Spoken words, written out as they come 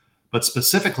But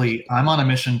specifically, I'm on a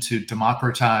mission to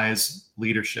democratize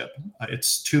leadership.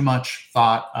 It's too much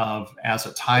thought of as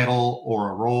a title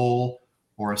or a role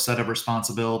or a set of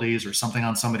responsibilities or something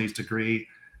on somebody's degree.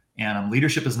 And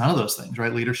leadership is none of those things,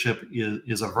 right? Leadership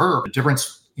is a verb. The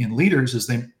difference in leaders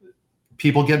is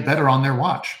people get better on their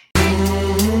watch.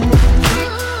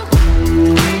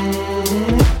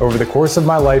 Over the course of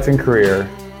my life and career,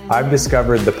 I've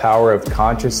discovered the power of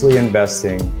consciously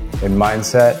investing in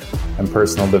mindset and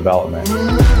personal development.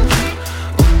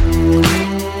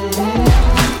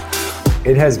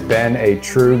 It has been a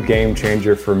true game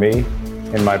changer for me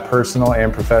in my personal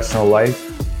and professional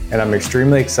life, and I'm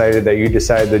extremely excited that you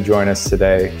decided to join us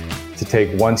today to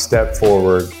take one step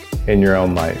forward in your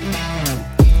own life.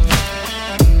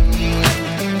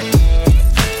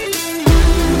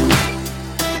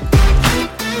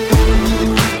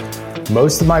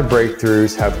 Most of my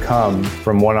breakthroughs have come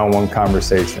from one-on-one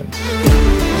conversations.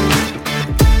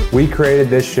 We created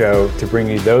this show to bring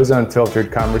you those unfiltered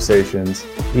conversations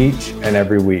each and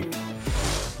every week.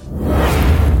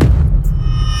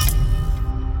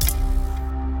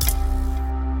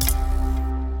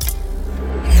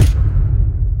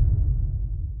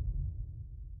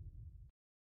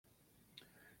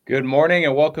 Good morning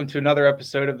and welcome to another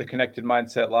episode of the Connected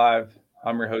Mindset Live.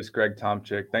 I'm your host, Greg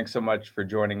Tomczyk. Thanks so much for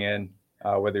joining in,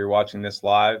 whether you're watching this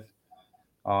live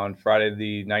on Friday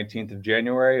the 19th of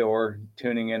January or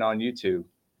tuning in on YouTube.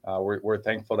 We're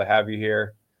thankful to have you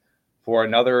here for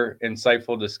another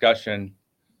insightful discussion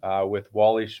with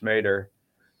Wally Schmader.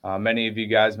 Many of you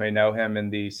guys may know him in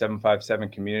the 757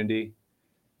 community,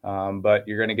 but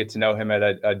you're going to get to know him at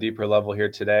a deeper level here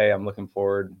today. I'm looking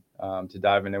forward to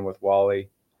diving in with Wally.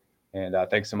 And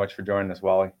thanks so much for joining us,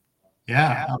 Wally.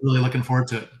 Yeah, I'm really looking forward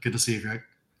to it. Good to see you, Greg.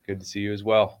 Good to see you as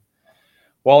well.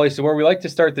 Wally, so where we like to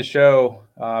start the show,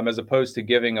 as opposed to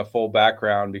giving a full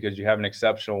background because you have an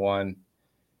exceptional one,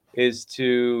 is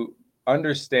to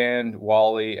understand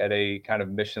Wally at a kind of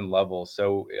mission level.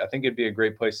 So I think it'd be a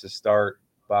great place to start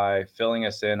by filling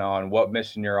us in on what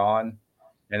mission you're on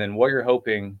and then what you're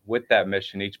hoping with that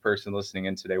mission each person listening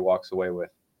in today walks away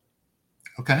with.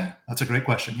 Okay, that's a great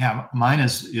question. Yeah, mine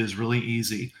is really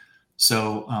easy.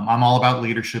 So I'm all about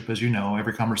leadership, as you know.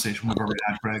 Every conversation we've ever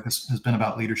had, Greg, has been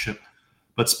about leadership.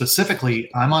 But specifically,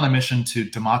 I'm on a mission to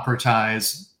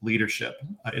democratize leadership.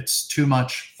 It's too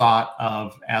much thought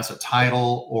of as a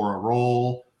title or a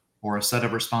role or a set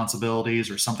of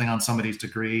responsibilities or something on somebody's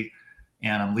degree.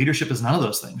 And leadership is none of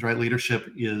those things, right?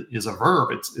 Leadership is a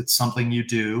verb. It's something you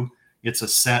do. It's a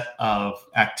set of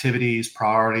activities,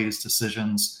 priorities,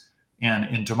 decisions. And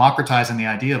in democratizing the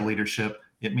idea of leadership,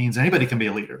 it means anybody can be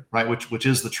a leader, right? Which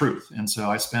is the truth. And so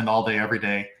I spend all day, every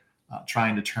day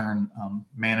trying to turn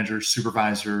managers,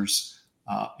 supervisors,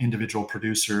 individual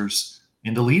producers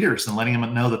into leaders and letting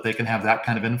them know that they can have that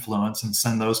kind of influence and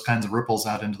send those kinds of ripples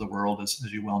out into the world, as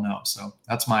you well know. So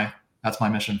that's my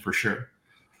mission for sure.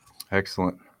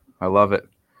 Excellent. I love it.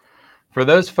 For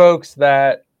those folks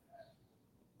that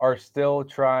are still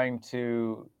trying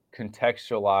to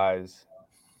contextualize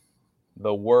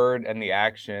the word and the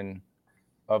action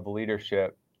of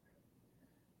leadership,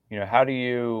 how do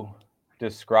you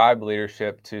describe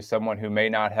leadership to someone who may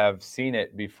not have seen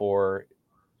it before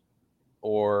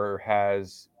or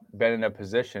has been in a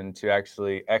position to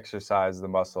actually exercise the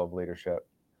muscle of leadership?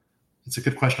 It's a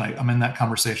good question. I'm in that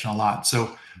conversation a lot.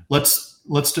 So let's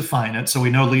define it. So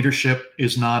we know leadership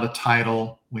is not a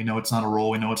title. We know it's not a role.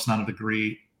 We know it's not a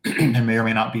degree. It may or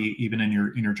may not be even in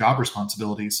your job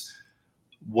responsibilities.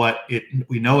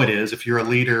 We know it is, if you're a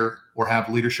leader or have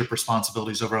leadership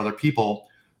responsibilities over other people,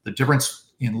 the difference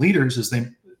in leaders is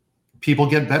people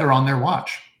get better on their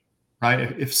watch, right?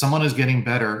 If someone is getting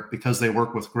better because they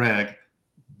work with Greg,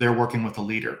 they're working with a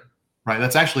leader, right?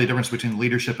 That's actually a difference between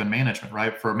leadership and management,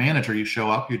 right? For a manager, you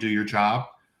show up, you do your job,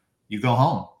 you go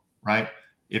home, right?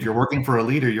 If you're working for a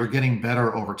leader, you're getting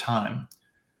better over time.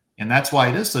 And that's why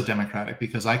it is so democratic,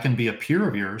 because I can be a peer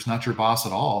of yours, not your boss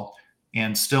at all,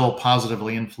 and still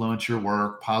positively influence your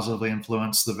work, positively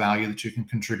influence the value that you can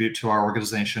contribute to our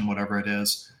organization, whatever it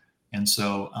is. And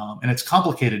so, and it's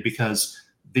complicated because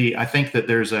I think that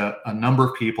there's a number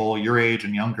of people your age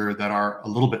and younger that are a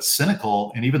little bit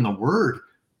cynical, and even the word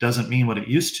doesn't mean what it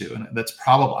used to. And that's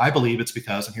probably, I believe it's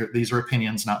because, and here, these are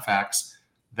opinions, not facts,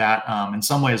 that in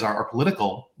some ways our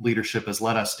political leadership has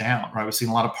let us down, right? We've seen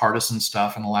a lot of partisan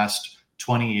stuff in the last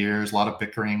 20 years, a lot of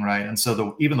bickering, right? And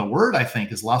so even the word, I think,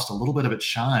 has lost a little bit of its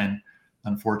shine,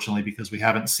 unfortunately, because we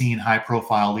haven't seen high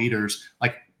profile leaders,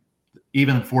 like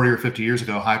even 40 or 50 years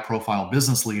ago, high profile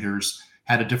business leaders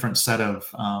had a different set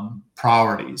of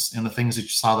priorities, and the things that you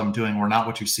saw them doing were not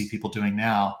what you see people doing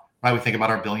now, right? We think about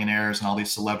our billionaires and all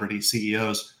these celebrity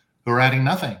CEOs. who are adding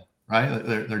nothing, right?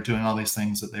 They're doing all these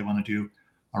things that they want to do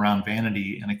around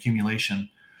vanity and accumulation.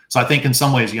 So I think in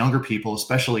some ways, younger people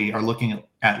especially are looking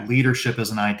at leadership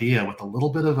as an idea with a little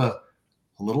bit of a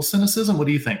little cynicism. What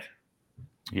do you think?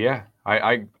 Yeah,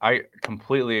 I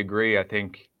completely agree. I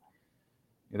think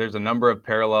there's a number of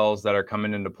parallels that are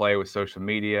coming into play with social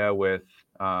media, with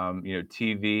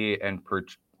TV and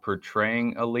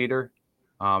portraying a leader,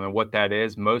 and what that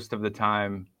is. Most of the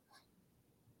time,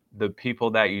 the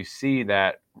people that you see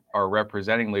that are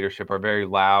representing leadership are very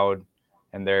loud,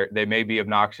 and they may be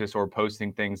obnoxious or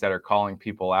posting things that are calling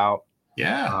people out.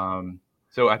 Yeah.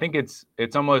 So I think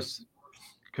it's almost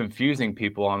confusing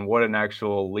people on what an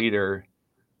actual leader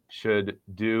should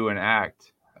do and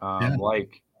act Yeah.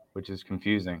 which is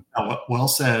confusing. Oh, well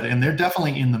said. And they're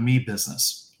definitely in the me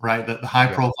business, right? The high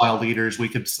profile leaders,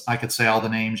 I could say all the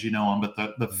names, you know them,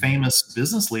 but the famous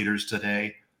business leaders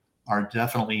today are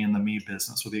definitely in the me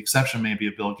business, with the exception maybe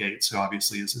of Bill Gates, who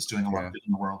obviously is doing a lot of good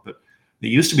in the world. But it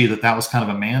used to be that was kind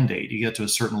of a mandate. You get to a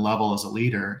certain level as a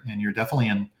leader, and you're definitely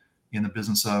in the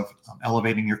business of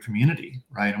elevating your community,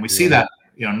 right? And we see that,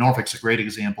 Norfolk's a great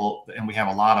example, and we have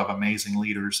a lot of amazing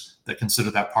leaders that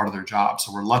consider that part of their job.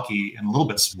 So we're lucky and a little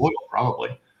bit spoiled,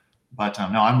 probably. But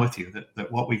no, I'm with you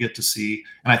that what we get to see,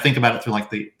 and I think about it through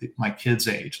like my kids'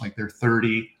 age, like they're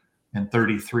 30 and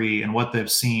 33, and what they've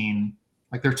seen,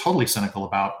 like they're totally cynical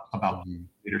about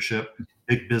leadership,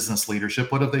 big business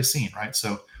leadership. What have they seen, right?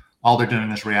 So all they're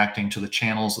doing is reacting to the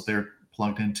channels that they're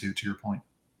plugged into. To your point.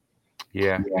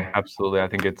 Yeah, absolutely. I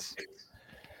think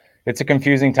it's a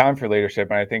confusing time for leadership,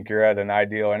 and I think you're at an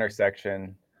ideal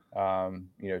intersection,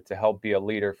 to help be a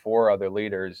leader for other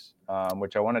leaders,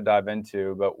 which I want to dive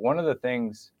into. But one of the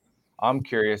things I'm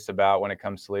curious about when it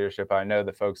comes to leadership, I know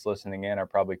the folks listening in are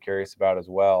probably curious about as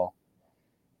well.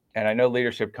 And I know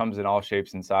leadership comes in all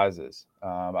shapes and sizes.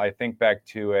 I think back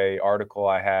to a article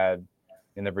I had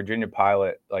in the Virginia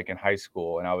Pilot, like in high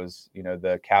school, and I was,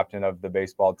 the captain of the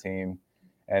baseball team.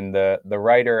 And the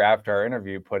writer, after our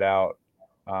interview, put out,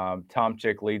 Tom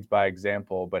Chick leads by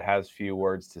example, but has few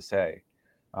words to say.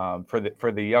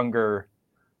 For the younger,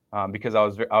 because I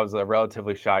was a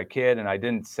relatively shy kid and I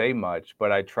didn't say much,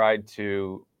 but I tried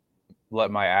to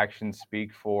let my actions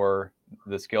speak for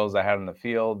the skills I had in the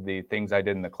field, the things I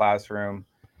did in the classroom,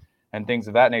 and things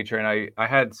of that nature. And I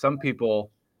had some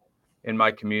people in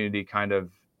my community kind of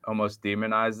almost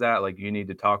demonize that, like, you need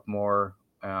to talk more.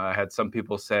 I had some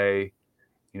people say,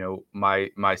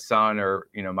 my son or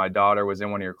my daughter was in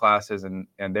one of your classes,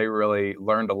 and they really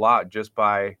learned a lot just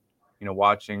by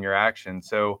watching your actions.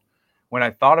 So when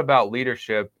I thought about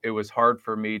leadership, it was hard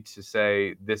for me to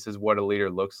say this is what a leader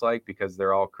looks like, because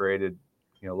they're all created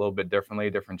a little bit differently,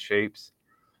 different shapes.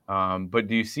 But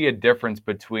do you see a difference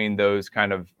between those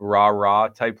kind of rah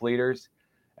type leaders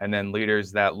and then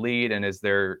leaders that lead? And is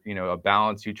there a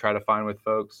balance you try to find with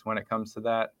folks when it comes to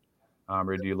that,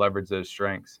 or do you leverage those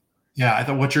strengths? Yeah, I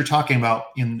thought what you're talking about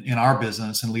in our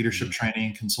business and leadership training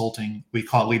and consulting, we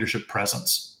call leadership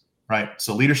presence, right?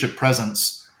 So leadership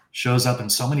presence shows up in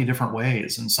so many different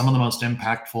ways, and some of the most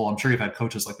impactful, I'm sure you've had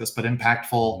coaches like this, but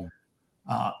impactful,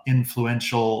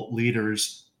 influential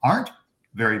leaders aren't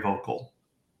very vocal,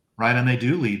 right? And they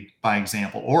do lead by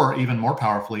example, or even more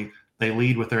powerfully, they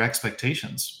lead with their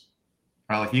expectations,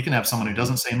 right? Like you can have someone who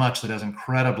doesn't say much that has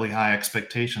incredibly high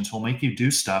expectations who'll make you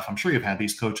do stuff. I'm sure you've had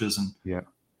these coaches and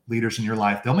leaders in your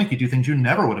life. They'll make you do things you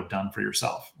never would have done for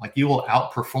yourself. Like you will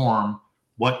outperform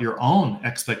what your own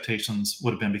expectations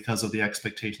would have been because of the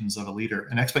expectations of a leader.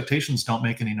 And expectations don't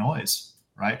make any noise,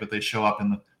 right? But they show up on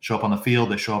the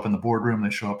field, they show up in the boardroom, they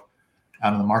show up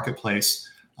out in the marketplace.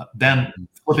 Then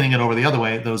flipping it over the other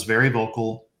way, those very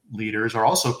vocal leaders are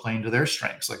also playing to their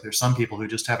strengths. Like there's some people who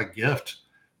just have a gift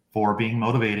for being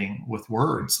motivating with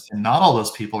words, and not all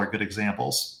those people are good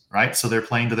examples, right? So they're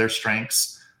playing to their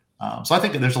strengths. So I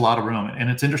think that there's a lot of room, and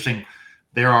it's interesting.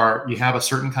 You have a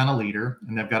certain kind of leader,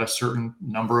 and they've got a certain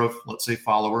number of, let's say,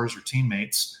 followers or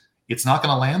teammates. It's not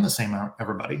going to land the same on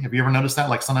everybody. Have you ever noticed that?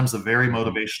 Like sometimes the very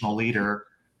motivational leader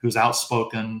who's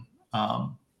outspoken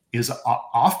is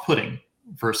off-putting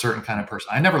for a certain kind of person.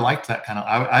 I never liked that kind of.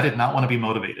 I did not want to be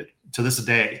motivated. To this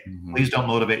day, please don't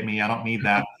motivate me. I don't need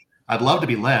that. I'd love to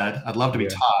be led. I'd love to be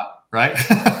taught. Right?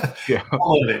 Don't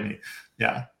motivate me.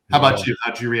 Yeah. How about you?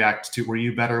 How'd you react to? Were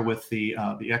you better with the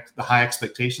high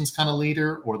expectations kind of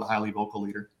leader or the highly vocal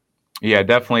leader? Yeah,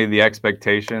 definitely the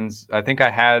expectations. I think I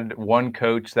had one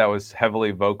coach that was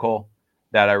heavily vocal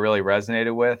that I really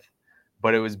resonated with,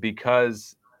 but it was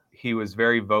because he was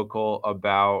very vocal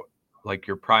about like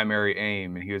your primary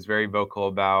aim, and he was very vocal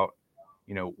about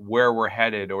where we're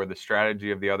headed or the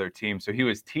strategy of the other team. So he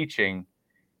was teaching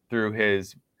through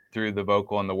his through the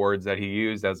vocal and the words that he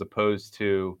used, as opposed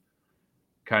to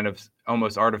kind of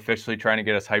almost artificially trying to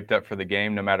get us hyped up for the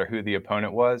game, no matter who the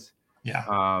opponent was.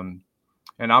 Yeah.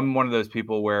 And I'm one of those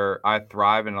people where I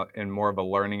thrive in more of a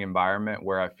learning environment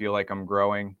where I feel like I'm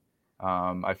growing.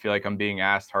 I feel like I'm being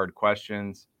asked hard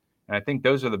questions. And I think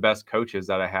those are the best coaches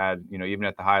that I had, even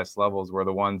at the highest levels, were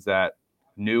the ones that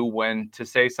knew when to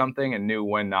say something and knew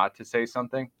when not to say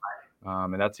something.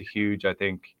 And that's a huge, I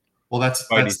think,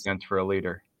 spidey sense for a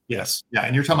leader. Yes. Yeah.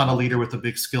 And you're talking about a leader with a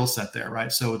big skill set there,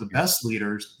 right? So the best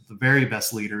leaders, the very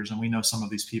best leaders, and we know some of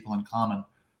these people in common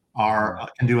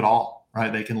can do it all,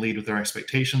 right? They can lead with their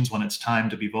expectations. When it's time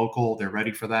to be vocal, they're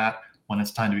ready for that. When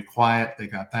it's time to be quiet, they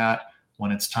got that.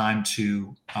 When it's time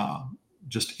to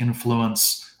just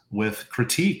influence with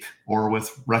critique or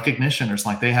with recognition, it's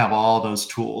like they have all those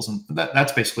tools. And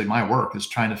that's basically my work, is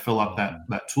trying to fill up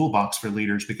that toolbox for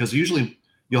leaders, because usually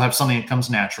you'll have something that comes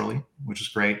naturally, which is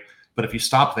great. But if you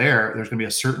stop there, there's going to be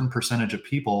a certain percentage of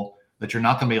people that you're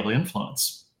not going to be able to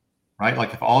influence, right?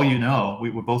 Like if all you know, we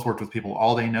both worked with people,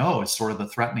 all they know is sort of the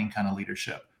threatening kind of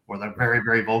leadership or the very,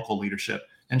 very vocal leadership.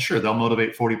 And sure, they'll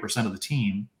motivate 40% of the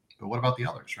team, but what about the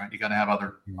others, right? You got to have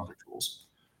other tools.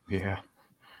 Yeah.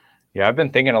 Yeah, I've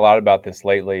been thinking a lot about this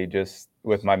lately, just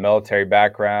with my military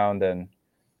background and,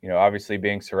 obviously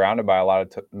being surrounded by a lot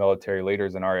of military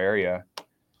leaders in our area.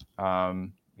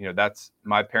 That's,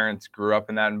 my parents grew up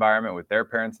in that environment with their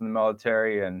parents in the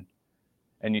military, and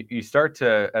you start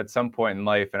to, at some point in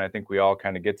life, and I think we all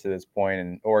kind of get to this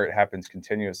point, or it happens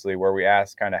continuously, where we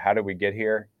ask kind of, how did we get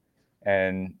here?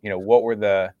 And, what were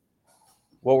the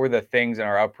things in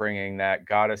our upbringing that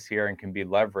got us here and can be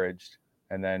leveraged?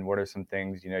 And then what are some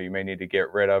things, you may need to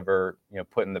get rid of or,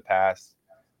 put in the past?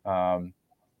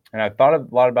 And I thought a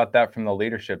lot about that from the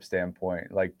leadership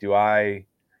standpoint. Like, do I,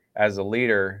 as a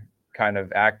leader, kind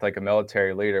of act like a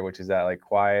military leader, which is that like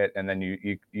quiet, and then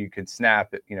you could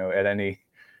snap, at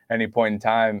any point in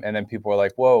time, and then people are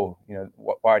like, whoa,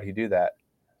 why did he do that?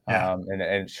 Yeah. And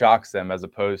it shocks them, as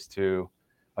opposed to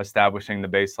establishing the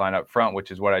baseline up front, which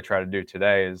is what I try to do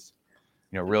today, is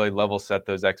really level set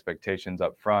those expectations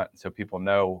up front, so people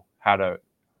know how to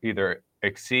either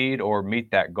exceed or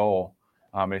meet that goal.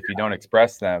 And if you don't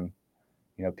express them,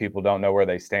 people don't know where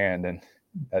they stand, and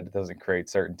that doesn't create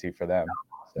certainty for them.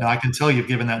 Now, I can tell you've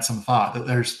given that some thought. That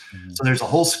there's a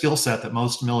whole skill set that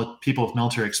most people with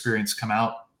military experience come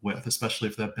out with, especially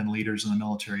if they've been leaders in the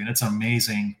military, and it's an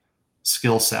amazing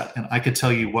skill set. And I could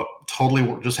tell you what totally,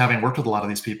 just having worked with a lot of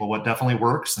these people, what definitely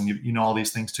works, and you know all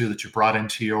these things too that you brought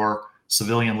into your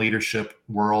civilian leadership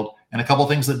world, and a couple of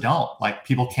things that don't. Like,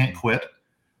 people can't quit.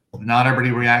 Not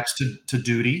everybody reacts to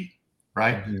duty,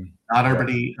 right? Mm-hmm. Not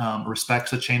everybody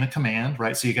respects a chain of command,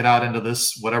 right? So you get out into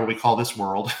this, whatever we call this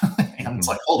world, and it's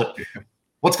like, hold it,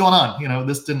 what's going on?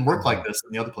 This didn't work like this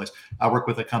in the other place. I work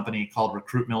with a company called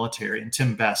Recruit Military, and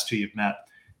Tim Best, who you've met,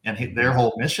 and their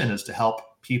whole mission is to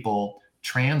help people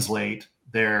translate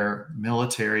their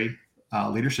military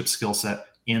leadership skill set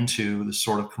into the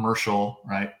sort of commercial,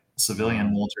 right,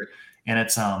 civilian military. And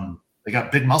it's they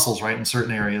got big muscles, right, in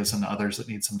certain areas, and others that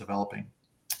need some developing.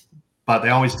 But they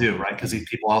always do, right? Because these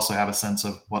people also have a sense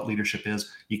of what leadership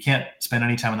is. You can't spend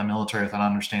any time in the military without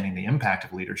understanding the impact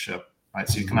of leadership, right?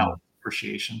 So you come out with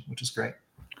appreciation, which is great.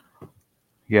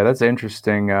 Yeah, that's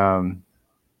interesting.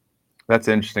 That's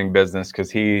interesting business,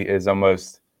 because he is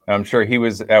almost, I'm sure he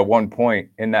was at one point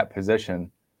in that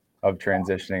position of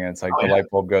transitioning, and it's like the light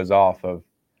bulb goes off of,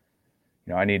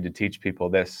 I need to teach people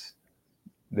this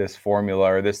formula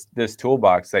or this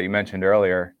toolbox that you mentioned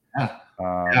earlier.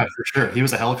 Yeah, for sure. He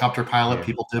was a helicopter pilot. Yeah.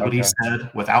 People did what he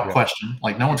said without question.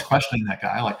 Like, no one's questioning that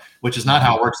guy. Like, which is not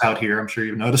how it works out here. I'm sure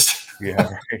you've noticed. Yeah,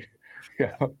 right.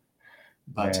 Yeah.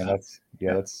 But man,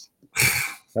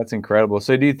 that's incredible.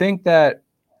 So, do you think that?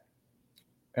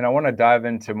 And I want to dive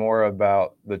into more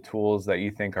about the tools that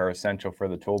you think are essential for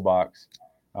the toolbox.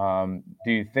 Do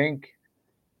you think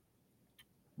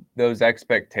those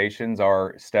expectations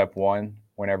are step one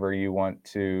whenever you want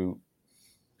to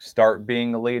start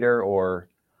being a leader, or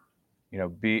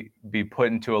be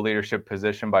put into a leadership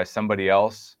position by somebody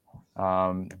else?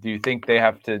 Do you think they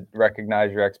have to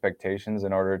recognize your expectations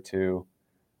in order to,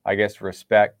 I guess,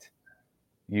 respect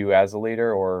you as a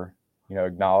leader, or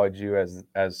acknowledge you as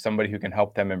somebody who can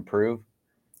help them improve?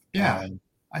 Yeah,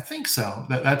 I think so.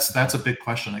 That's a big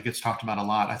question that gets talked about a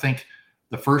lot. I think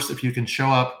the first, if you can show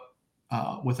up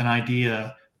with an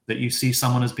idea that you see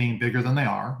someone as being bigger than they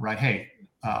are, right? Hey,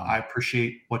 I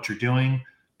appreciate what you're doing,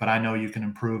 but I know you can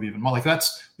improve even more. Like,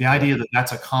 that's the idea that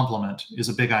that's a compliment is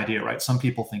a big idea, right? Some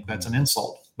people think that's an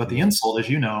insult, but the insult, as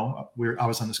you know, I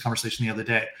was in this conversation the other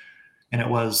day, and it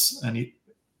was,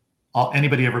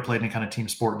 anybody ever played any kind of team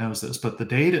sport knows this, but the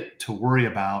day to worry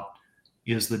about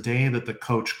is the day that the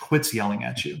coach quits yelling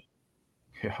at you.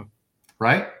 Yeah.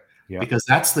 Right? Yeah. Because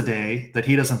that's the day that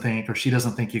he doesn't think or she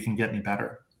doesn't think you can get any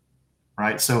better.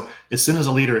 Right? So as soon as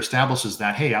a leader establishes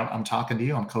that, hey, I'm talking to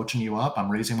you, I'm coaching you up, I'm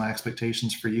raising my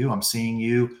expectations for you, I'm seeing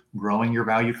you growing your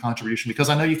value contribution because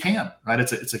I know you can, right?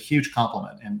 It's a huge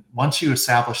compliment. And once you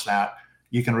establish that,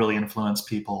 you can really influence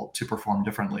people to perform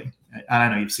differently. And I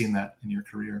know you've seen that in your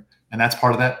career. And that's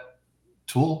part of that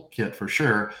toolkit for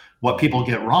sure. What people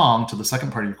get wrong, to the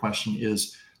second part of your question,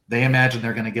 is they imagine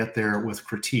they're going to get there with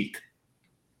critique.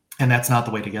 And that's not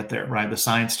the way to get there, right? The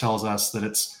science tells us that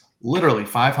it's literally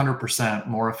 500%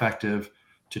 more effective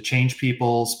to change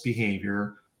people's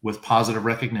behavior with positive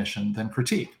recognition than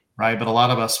critique, right? But a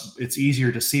lot of us, it's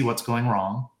easier to see what's going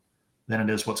wrong than it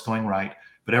is what's going right.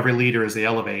 But every leader, as they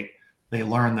elevate, they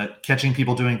learn that catching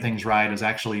people doing things right is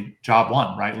actually job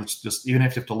one, right? Let's just, even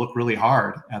if you have to look really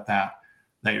hard at that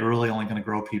you're really only going to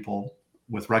grow people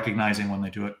with recognizing when they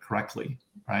do it correctly,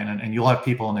 right? And you'll have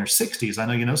people in their 60s. I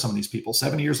know you know some of these people,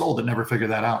 70 years old, that never figure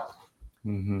that out.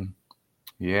 Mm-hmm.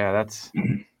 Yeah,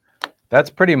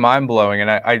 that's pretty mind-blowing. And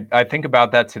I think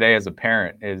about that today as a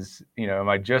parent is, am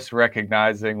I just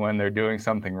recognizing when they're doing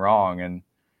something wrong? And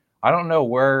I don't know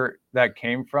where that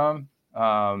came from,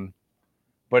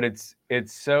 but it's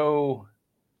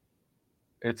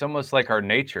almost like our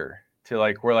nature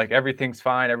to we're like, everything's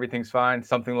fine,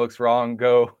 something looks wrong,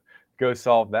 go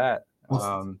solve that.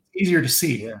 Well, it's easier to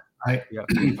see, right? Yeah.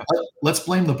 Let's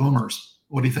blame the boomers.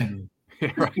 What do you think?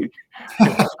 Yeah, right.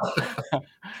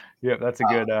 Yeah, that's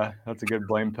a good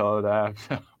blame pillow to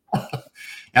have.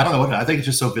 I don't know what I think it's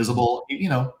just so visible,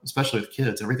 especially with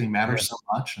kids. Everything matters so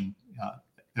much, and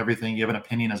everything, you have an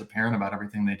opinion as a parent about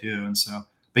everything they do. And so,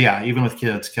 but yeah, even with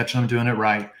kids, catching them doing it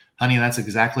right, honey, that's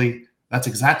exactly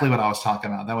what I was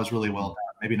talking about. That was really well done.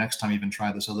 Maybe next time even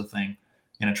try this other thing,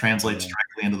 and it translates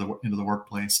directly into the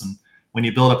workplace. And when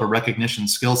you build up a recognition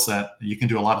skill set, you can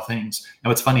do a lot of things. And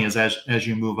what's funny is as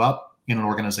you move up in an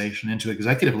organization into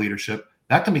executive leadership,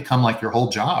 that can become like your whole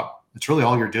job. It's really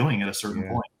all you're doing at a certain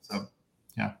point. So,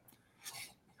 yeah.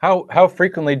 How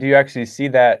frequently do you actually see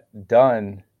that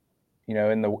done?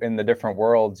 In the different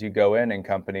worlds you go in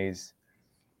companies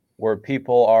where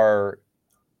people are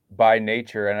by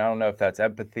nature, and I don't know if that's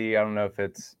empathy, I don't know if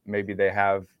it's maybe they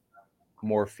have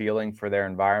more feeling for their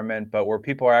environment, but where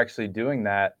people are actually doing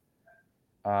that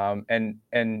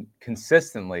and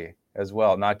consistently as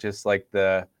well, not just like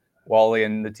the Wally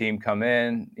and the team come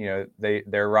in,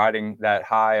 they're riding that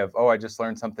high of, I just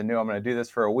learned something new, I'm going to do this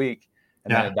for a week,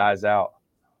 and then it dies out.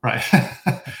 Right.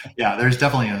 Yeah, there's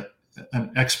definitely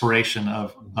an expiration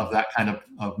of that kind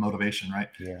of motivation, right?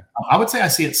 Yeah. I would say I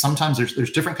see it sometimes.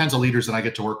 There's different kinds of leaders that I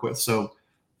get to work with. So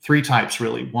 3 types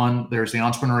really. One, there's the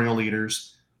entrepreneurial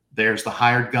leaders, there's the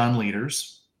hired gun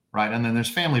leaders, right? And then there's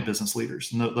family business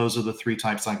leaders. And those are the 3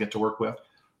 types I get to work with.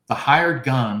 The hired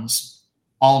guns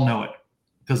all know it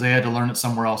because they had to learn it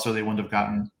somewhere else or they wouldn't have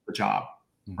gotten the job,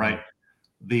 right?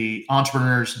 The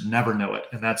entrepreneurs never know it.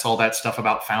 And that's all that stuff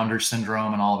about founder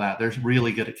syndrome and all that. They're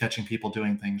really good at catching people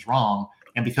doing things wrong.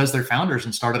 And because they're founders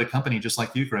and started a company just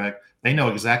like you, Greg, they know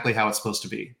exactly how it's supposed to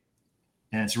be.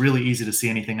 And it's really easy to see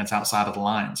anything that's outside of the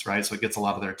lines, right? So it gets a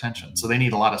lot of their attention. So they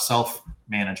need a lot of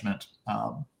self-management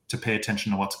to pay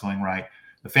attention to what's going right.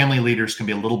 The family leaders can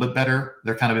be a little bit better.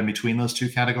 They're kind of in between those 2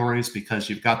 categories because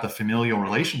you've got the familial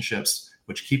relationships,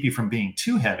 which keep you from being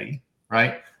too heavy,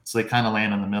 right? So they kind of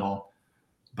land in the middle.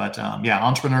 But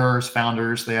entrepreneurs,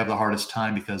 founders, they have the hardest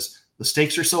time because the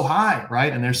stakes are so high,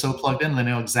 right? And they're so plugged in, they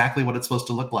know exactly what it's supposed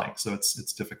to look like. So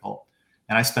it's difficult.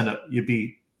 And I spend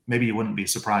maybe you wouldn't be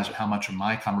surprised at how much of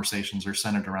my conversations are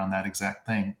centered around that exact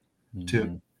thing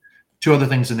too. 2 other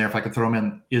things in there, if I could throw them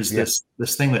in, is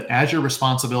this thing that as your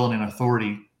responsibility and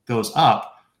authority goes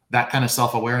up, that kind of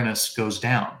self-awareness goes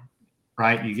down,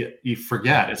 right? You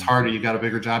forget. It's harder. You got a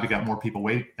bigger job. You got more people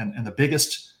wait. And the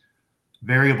biggest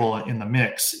variable in the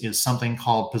mix is something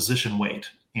called position weight.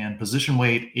 And position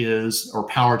weight is, or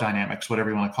power dynamics, whatever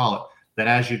you want to call it, that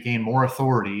as you gain more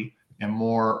authority and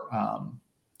more,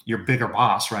 you're bigger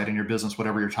boss, right, in your business,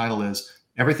 whatever your title is,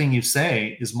 everything you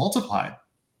say is multiplied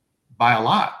by a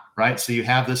lot, right? So you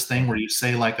have this thing where you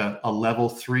say like a level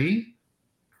 3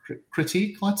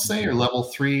 critique, let's say, or level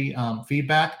 3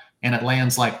 feedback, and it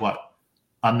lands like what?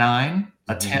 A 9,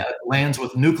 a 10, it lands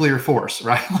with nuclear force,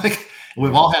 right? Like,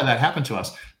 we've all had that happen to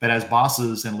us. But as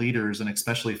bosses and leaders, and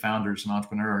especially founders and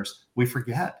entrepreneurs, we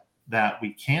forget that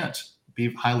we can't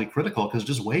be highly critical because it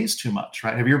just weighs too much,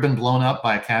 right? Have you ever been blown up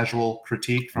by a casual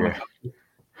critique from a company?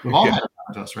 We've all had it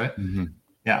happen to us, right?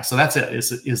 Yeah. So that's it.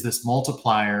 Is this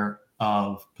multiplier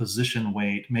of position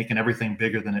weight making everything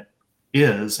bigger than it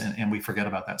is, and we forget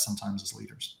about that sometimes as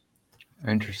leaders.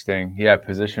 Interesting. Yeah,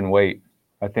 position weight.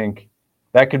 I think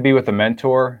that could be with a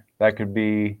mentor. That could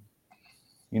be,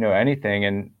 anything.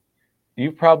 And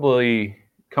you've probably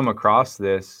come across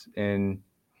this in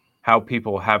how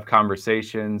people have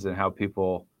conversations and how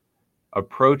people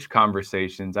approach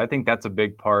conversations. I think that's a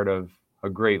big part of a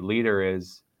great leader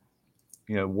is,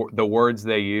 the words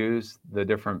they use, the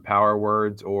different power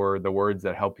words or the words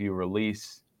that help you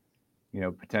release,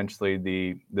 potentially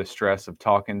the stress of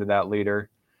talking to that leader.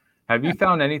 Have you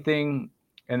found anything,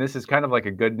 and this is kind of like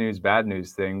a good news, bad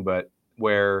news thing, but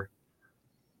where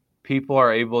people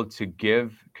are able to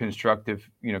give constructive,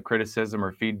 criticism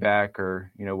or feedback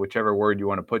or, whichever word you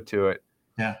want to put to it,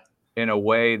 Yeah. in a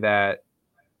way that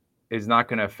is not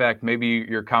going to affect, maybe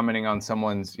you're commenting on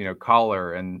someone's,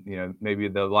 collar and, maybe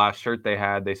the last shirt they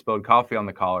had, they spilled coffee on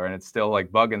the collar and it's still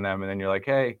like bugging them. And then you're like,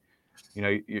 hey,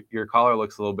 your collar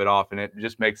looks a little bit off, and it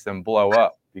just makes them blow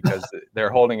up because they're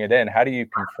holding it in. How do you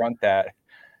confront that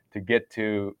to get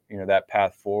to, that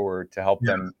path forward to help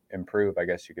them improve, I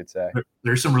guess you could say?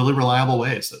 There's some really reliable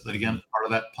ways that again, part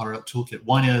of that toolkit.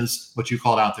 One is what you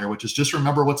called out there, which is just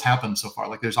remember what's happened so far.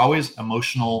 Like there's always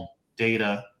emotional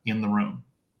data in the room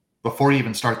before you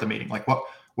even start the meeting. Like what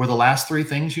were the last 3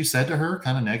 things you said to her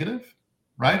kind of negative,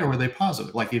 right? Or were they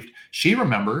positive? Like if she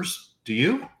remembers, do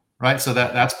you? Right. So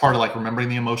that's part of like remembering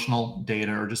the emotional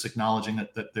data or just acknowledging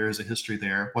that there is a history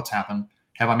there. What's happened?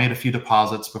 Have I made a few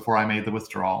deposits before I made the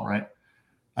withdrawal? Right.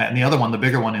 And the other one, the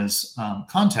bigger one is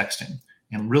contexting.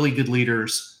 And really good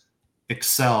leaders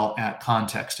excel at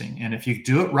contexting. And if you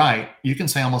do it right, you can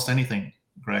say almost anything,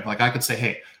 Greg. Like I could say,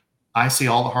 hey, I see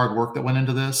all the hard work that went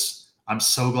into this. I'm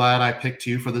so glad I picked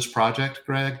you for this project,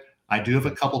 Greg. I do have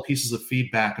a couple pieces of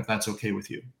feedback if that's okay with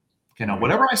you. Okay, now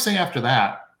whatever I say after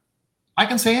that, I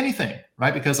can say anything,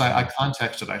 right? Because I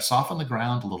contexted, I softened the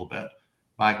ground a little bit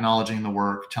by acknowledging the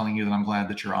work, telling you that I'm glad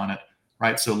that you're on it,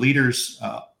 right? So leaders,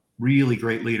 really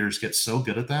great leaders get so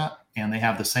good at that, and they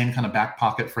have the same kind of back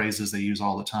pocket phrases they use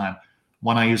all the time.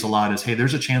 One I use a lot is, hey,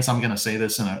 there's a chance I'm going to say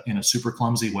this in a super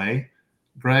clumsy way,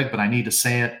 Greg, but I need to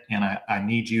say it, and I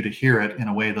need you to hear it in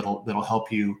a way that'll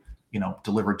help you,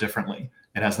 deliver differently.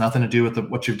 It has nothing to do with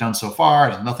what you've done so far.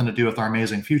 It has nothing to do with our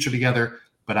amazing future together,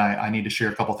 but I need to share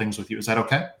a couple things with you. Is that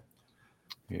okay?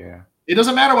 Yeah. It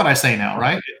doesn't matter what I say now,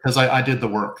 right? Because I did the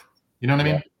work. You know what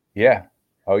I mean? Yeah.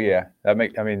 Oh yeah. That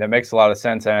makes a lot of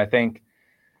sense. And I think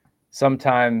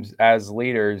sometimes as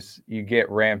leaders, you get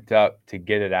ramped up to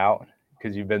get it out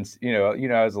because you've been,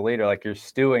 as a leader, like you're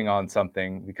stewing on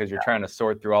something because you're trying to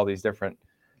sort through all these different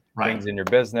things in your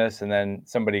business. And then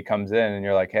somebody comes in and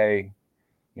you're like, hey,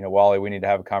 Wally, we need to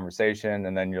have a conversation.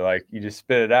 And then you're like, you just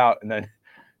spit it out. And then,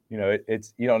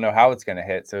 it's, you don't know how it's going to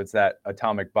hit. So it's that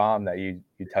atomic bomb that you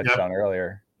touched on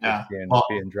earlier. Yeah.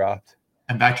 Being dropped.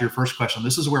 And back to your first question,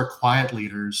 this is where quiet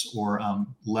leaders or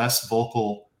less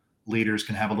vocal leaders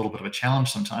can have a little bit of a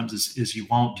challenge sometimes is you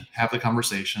won't have the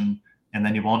conversation, and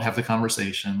then you won't have the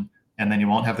conversation, and then you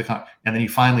won't have and then you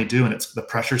finally do, and it's the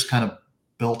pressure's kind of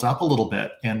built up a little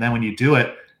bit. And then when you do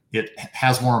it, it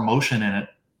has more emotion in it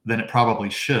than it probably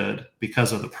should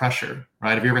because of the pressure,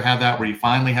 right? Have you ever had that where you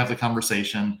finally have the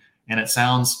conversation and it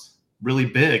sounds really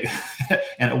big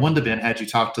and it wouldn't have been had you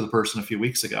talked to the person a few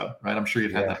weeks ago, right? I'm sure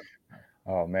you've had that.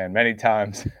 Oh man, many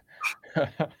times.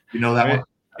 You know that one?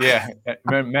 Yeah,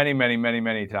 many, many, many,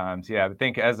 many times. Yeah, I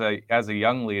think as a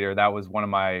young leader, that was one of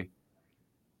my,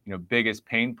 biggest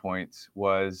pain points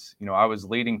was, I was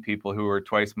leading people who were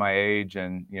twice my age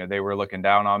and, they were looking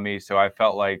down on me. So I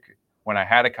felt like when I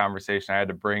had a conversation, I had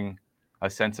to bring a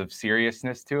sense of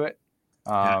seriousness to it,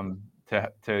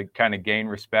 to kind of gain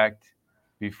respect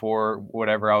before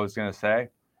whatever I was going to say.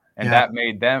 And that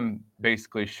made them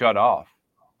basically shut off.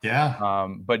 Yeah.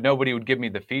 But nobody would give me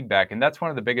the feedback. And that's one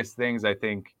of the biggest things I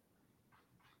think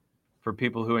for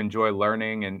people who enjoy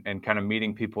learning and kind of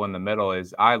meeting people in the middle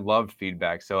is I love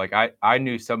feedback. So like I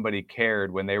knew somebody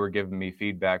cared when they were giving me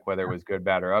feedback, whether it was good,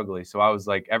 bad, or ugly. So I was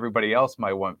like, everybody else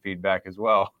might want feedback as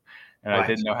well. And I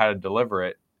didn't know how to deliver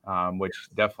it, which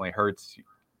definitely hurts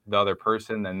the other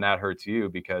person. And that hurts you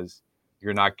because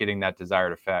you're not getting that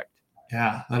desired effect.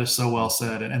 Yeah, that is so well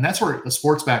said. And that's where a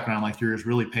sports background like yours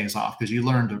really pays off because you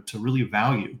learn to really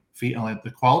value like the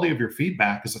quality of your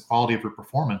feedback is the quality of your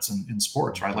performance in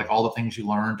sports, right? Like all the things you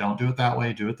learn, don't do it that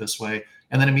way, do it this way.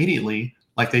 And then immediately,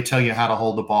 like they tell you how to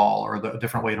hold the ball or a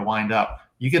different way to wind up,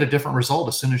 you get a different result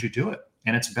as soon as you do it.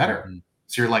 And it's better. Mm-hmm.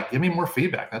 So you're like, give me more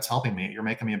feedback. That's helping me. You're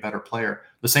making me a better player.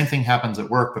 The same thing happens at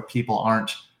work, but people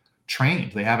aren't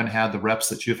trained. They haven't had the reps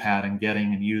that you've had in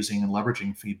getting and using and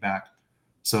leveraging feedback.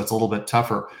 So it's a little bit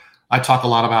tougher. I talk a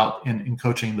lot about in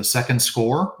coaching the second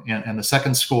score, and the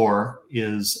second score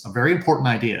is a very important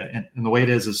idea. And the way it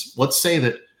is let's say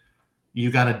that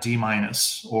you got a D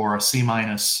minus or a C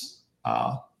minus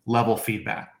level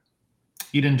feedback.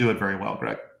 You didn't do it very well,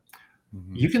 Greg.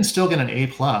 Mm-hmm. You can still get an A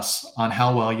plus on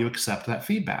how well you accept that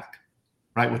feedback,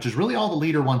 right? Which is really all the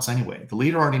leader wants anyway. The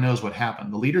leader already knows what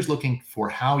happened. The leader's looking for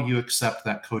how you accept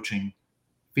that coaching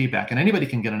feedback, and anybody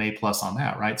can get an A plus on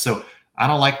that, right? So I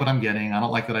don't like what I'm getting. I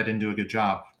don't like that I didn't do a good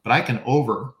job, but I can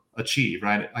overachieve,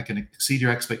 right? I can exceed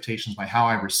your expectations by how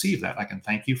I receive that. I can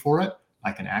thank you for it.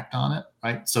 I can act on it,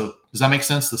 right? So does that make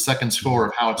sense? The second score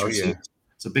of how it's received,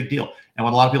 it's a big deal. And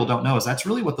what a lot of people don't know is that's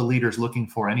really what the leader's looking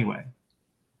for anyway,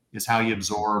 is how you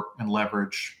absorb and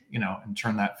leverage, and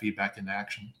turn that feedback into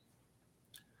action.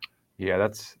 Yeah,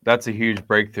 that's a huge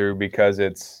breakthrough, because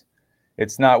it's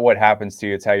not what happens to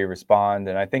you, it's how you respond.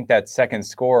 And I think that second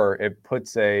score, it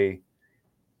puts it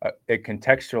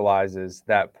contextualizes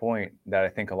that point that I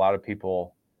think a lot of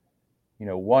people,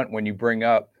 want when you bring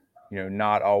up,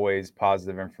 not always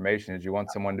positive information, is you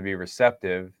want someone to be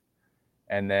receptive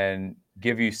and then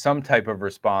give you some type of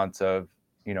response of,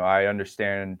 I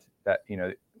understand that,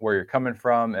 where you're coming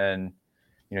from, and,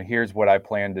 here's what I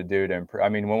plan to do to improve. I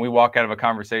mean, when we walk out of a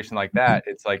conversation like that,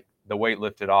 it's like the weight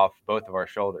lifted off both of our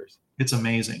shoulders. It's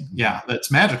amazing. Yeah, that's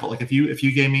magical. Like if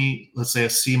you gave me, let's say, a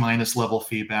C minus level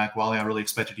feedback, Wally, I really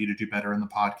expected you to do better in the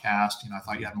podcast. I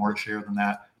thought you had more to share than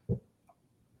that.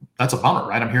 That's a bummer,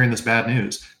 right? I'm hearing this bad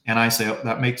news. And I say,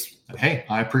 hey,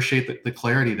 I appreciate the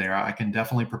clarity there. I can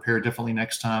definitely prepare differently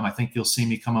next time. I think you'll see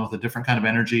me come up with a different kind of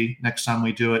energy next time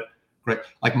we do it. Great.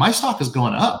 Like my stock is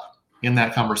going up in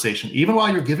that conversation, even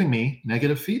while you're giving me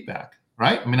negative feedback,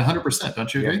 right? I mean, 100%.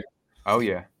 Don't you agree? Yeah. Oh,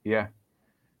 yeah. Yeah.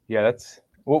 Yeah.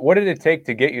 What did it take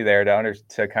to get you there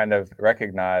to kind of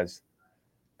recognize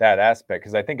that aspect?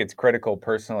 Because I think it's critical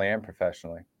personally and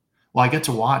professionally. Well, I get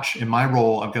to watch, in my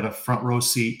role, I've got a front row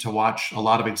seat to watch a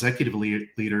lot of executive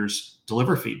leaders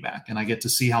deliver feedback, and I get to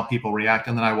see how people react.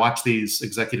 And then I watch these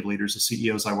executive leaders, the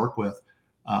CEOs I work with,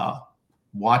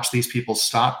 watch these people's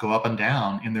stock go up and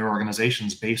down in their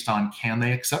organizations based on, can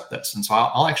they accept this? And so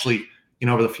I'll actually,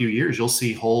 over the few years, you'll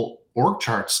see whole org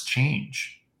charts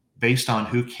change based on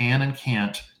who can and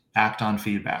can't act on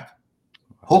feedback.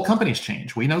 Whole companies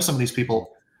change. We know some of these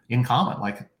people in common,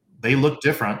 like they look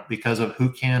different because of who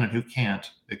can and who can't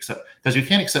accept. Because you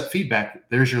can't accept feedback,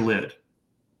 there's your lid.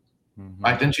 Mm-hmm.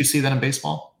 Right? Didn't you see that in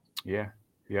baseball? Yeah.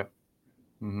 Yeah.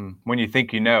 Mm-hmm. When you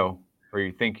think or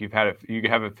you think you have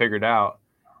it figured out,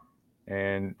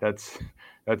 and that's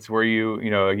where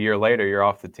a year later you're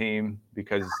off the team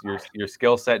because your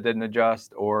skill set didn't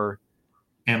adjust,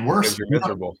 and worse, you're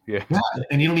miserable. Yeah,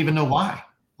 and you don't even know why.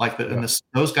 Like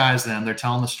those guys, then they're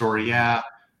telling the story. Yeah,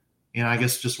 I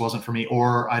guess it just wasn't for me,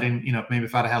 or I didn't. Maybe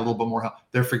if I'd had a little bit more help.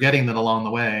 They're forgetting that along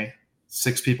the way,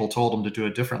 6 people told them to do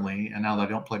it differently, and now they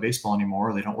don't play baseball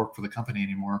anymore. Or they don't work for the company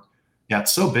anymore. Yeah,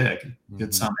 it's so big. Mm-hmm.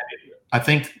 It's I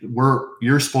think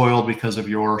you're spoiled because of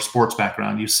your sports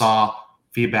background. You saw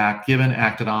feedback given,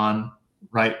 acted on,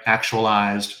 right,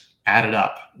 actualized, added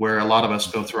up, where a lot of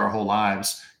us go through our whole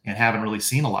lives and haven't really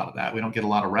seen a lot of that. We don't get a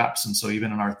lot of reps. And so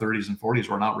even in our 30s and 40s,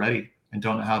 we're not ready and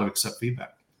don't know how to accept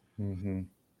feedback. Mm-hmm.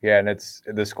 Yeah, and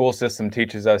the school system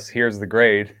teaches us, here's the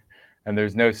grade, and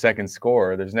there's no second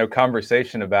score. There's no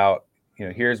conversation about,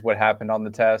 here's what happened on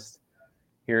the test.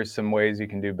 Here's some ways you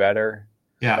can do better.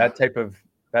 Yeah, that type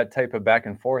of back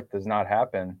and forth does not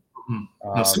happen.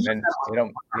 Mm-hmm. And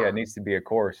it needs to be a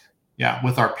course. Yeah,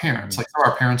 with our parents, like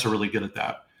our parents are really good at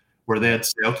that, where they'd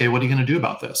say, okay, what are you going to do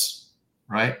about this?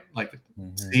 Right? Like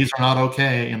these are not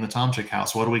okay in the Tomczyk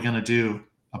house. What are we going to do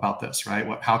about this? Right?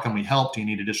 How can we help? Do you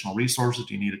need additional resources?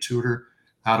 Do you need a tutor?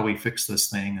 How do we fix this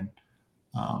thing? And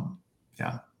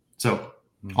so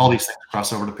all these things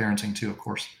cross over to parenting too, of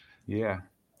course. Yeah.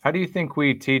 How do you think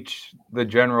we teach the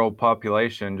general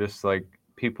population, just like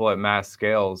people at mass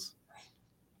scales,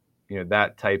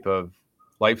 that type of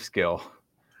life skill?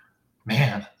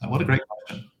 Man, what a great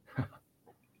question.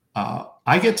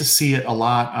 I get to see it a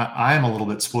lot. I am a little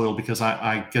bit spoiled because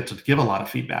I get to give a lot of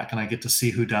feedback, and I get to see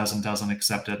who does and doesn't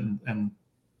accept it. And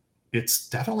it's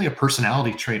definitely a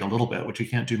personality trait a little bit, which you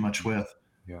can't do much with.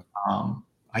 Yeah.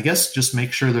 I guess just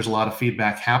make sure there's a lot of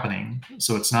feedback happening,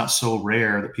 so it's not so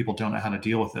rare that people don't know how to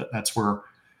deal with it. That's where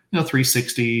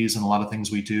 360s and a lot of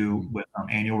things we do with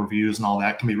annual reviews and all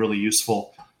that can be really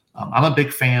useful. I'm a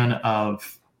big fan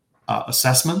of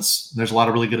assessments. There's a lot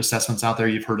of really good assessments out there.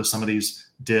 You've heard of some of these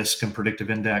DISC and predictive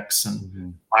index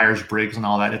and Myers-Briggs and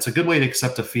all that. It's a good way to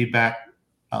accept a feedback,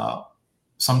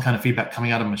 some kind of feedback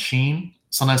coming out of a machine.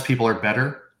 Sometimes people are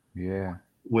better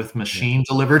with machine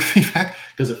delivered feedback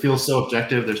because it feels so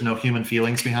objective. There's no human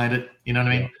feelings behind it. You know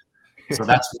what I mean? So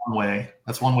that's one way.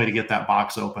 That's one way to get that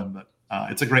box open. But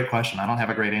it's a great question. I don't have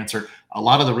a great answer. A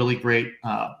lot of the really great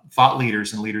thought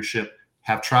leaders in leadership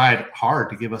have tried hard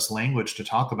to give us language to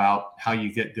talk about how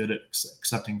you get good at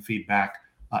accepting feedback.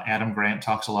 Adam Grant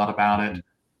talks a lot about it.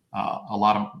 A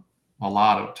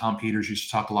lot of Tom Peters used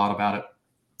to talk a lot about it.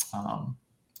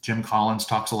 Jim Collins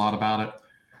talks a lot about it.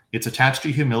 It's attached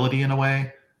to humility in a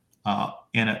way,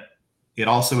 and it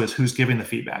also is who's giving the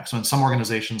feedback. So in some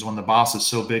organizations, when the boss is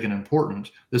so big and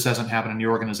important, this hasn't happened in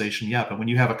your organization yet, but when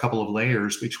you have a couple of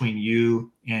layers between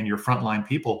you and your frontline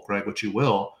people, Greg, which you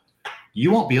will,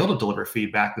 you won't be able to deliver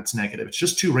feedback that's negative. It's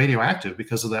just too radioactive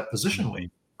because of that position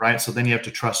weight, right? So then you have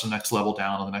to trust the next level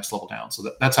down and the next level down.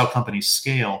 So that's how companies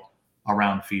scale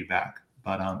around feedback,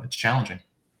 but it's challenging.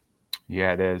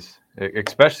 Yeah, it is,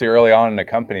 especially early on in a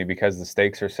company because the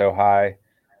stakes are so high.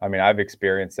 I mean, I've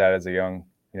experienced that as a young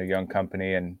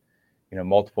company, and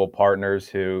multiple partners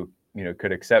who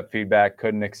could accept feedback,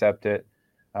 couldn't accept it.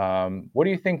 What do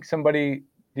you think? Do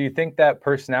you think that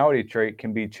personality trait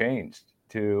can be changed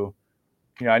to?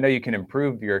 I know you can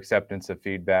improve your acceptance of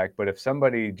feedback, but if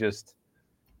somebody just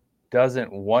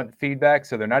doesn't want feedback,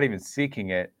 so they're not even seeking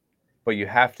it, but you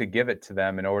have to give it to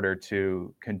them in order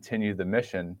to continue the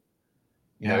mission.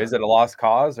 Is it a lost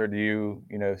cause, or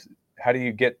how do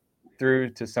you get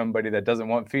through to somebody that doesn't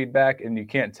want feedback, and you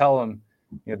can't tell them,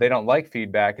 they don't like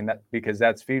feedback, and that because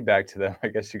that's feedback to them, I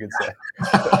guess you could say.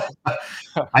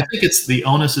 I think it's the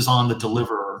onus is on the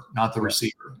deliverer, not the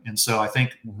receiver. And so I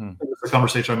think the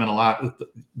conversation I'm in a lot,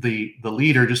 the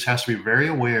leader just has to be very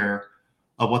aware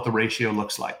of what the ratio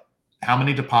looks like. How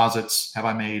many deposits have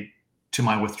I made to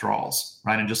my withdrawals,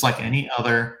 right? And just like any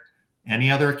other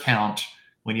account,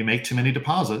 when you make too many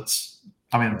deposits,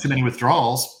 too many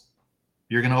withdrawals,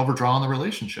 you're going to overdraw on the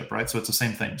relationship, right? So it's the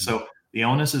same thing. So the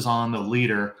onus is on the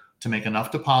leader to make enough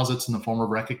deposits in the form of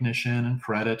recognition and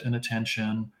credit and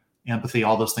attention, empathy,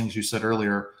 all those things you said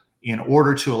earlier, in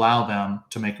order to allow them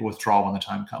to make a withdrawal when the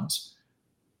time comes.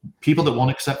 People that won't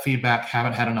accept feedback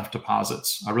haven't had enough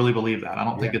deposits. I really believe that. I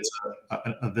don't think it's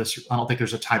I don't think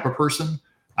there's a type of person.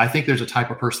 I think there's a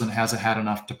type of person that hasn't had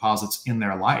enough deposits in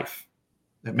their life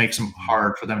that makes them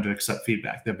hard for them to accept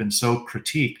feedback. They've been so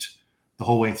critiqued the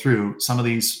whole way through. Some of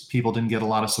these people didn't get a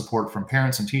lot of support from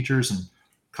parents and teachers and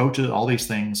coaches, all these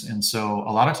things. And so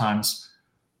a lot of times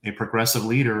a progressive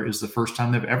leader is the first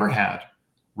time they've ever had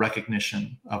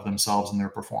recognition of themselves and their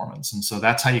performance. And so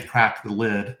that's how you crack the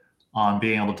lid on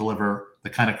being able to deliver the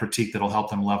kind of critique that'll help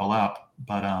them level up.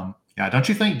 But don't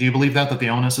you think, do you believe that the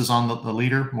onus is on the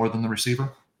leader more than the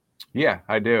receiver? Yeah,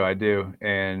 I do.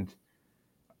 And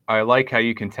I like how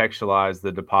you contextualize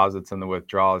the deposits and the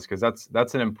withdrawals, because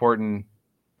that's an important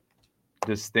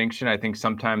distinction. I think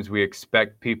sometimes we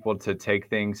expect people to take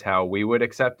things how we would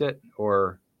accept it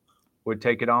or would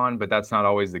take it on, but that's not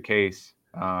always the case.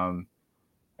 And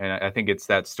I think it's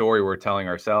that story we're telling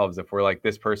ourselves. If we're like,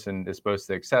 this person is supposed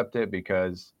to accept it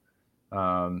because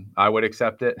I would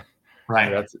accept it,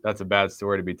 right? That's a bad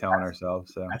story to be telling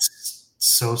ourselves. So that's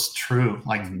so true.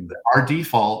 Like our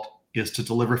default is to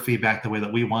deliver feedback the way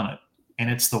that we want it, and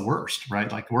it's the worst, right?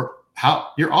 Like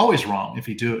you're always wrong if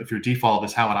your default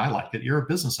is how would I like it. You're a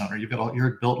business owner. You're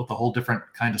built with a whole different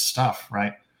kind of stuff,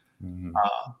 right?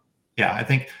 I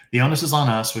think the onus is on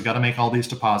us. We've got to make all these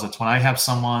deposits. When I have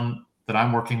someone that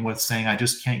I'm working with saying, I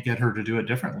just can't get her to do it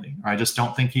differently, or I just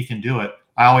don't think he can do it,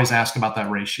 I always ask about that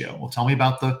ratio. Well, tell me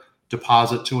about the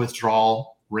deposit to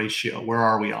withdrawal ratio. Where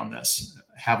are we on this?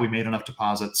 Have we made enough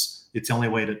deposits? It's the only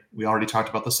way we already talked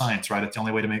about the science, right? It's the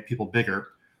only way to make people bigger.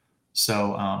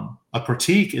 So a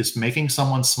critique is making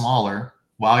someone smaller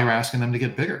while you're asking them to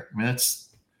get bigger.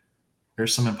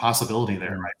 There's some impossibility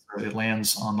there, right? So it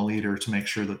lands on the leader to make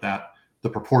sure that the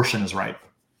proportion is right.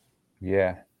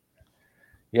 Yeah.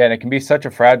 And it can be such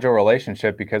a fragile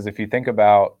relationship, because if you think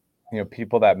about,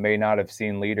 people that may not have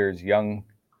seen leaders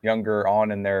younger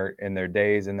on in their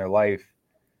days, in their life,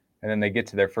 and then they get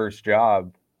to their first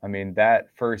job. That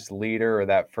first leader or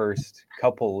that first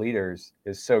couple leaders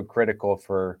is so critical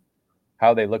for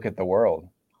how they look at the world.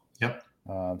 Yep.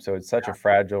 So it's such a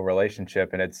fragile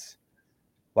relationship, and it's,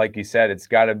 like you said, it's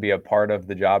got to be a part of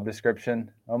the job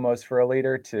description almost for a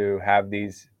leader to have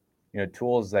these,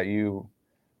 tools that you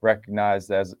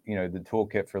recognized as, the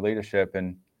toolkit for leadership.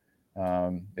 And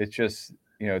it's just,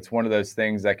 it's one of those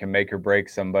things that can make or break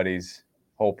somebody's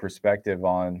whole perspective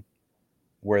on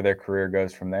where their career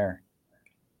goes from there.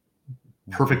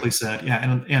 Perfectly said.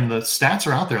 Yeah. And the stats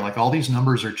are out there. Like all these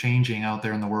numbers are changing out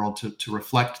there in the world to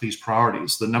reflect these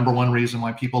priorities. The number one reason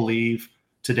why people leave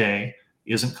today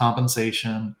isn't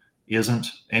compensation, isn't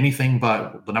anything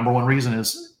but the number one reason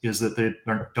is that they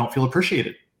don't feel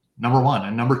appreciated. Number one.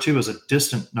 And number two is a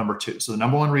distant number two. So the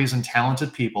number one reason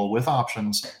talented people with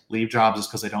options leave jobs is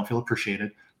because they don't feel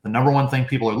appreciated. The number one thing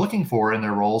people are looking for in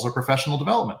their roles are professional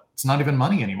development. It's not even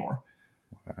money anymore.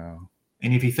 Wow.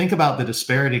 And if you think about the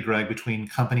disparity, Greg, between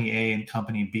company A and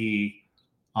company B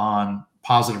on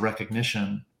positive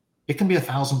recognition, it can be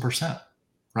 1,000%,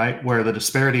 right? Where the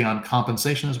disparity on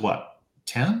compensation is what,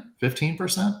 10,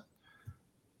 15%?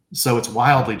 So it's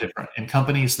wildly different. And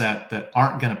companies that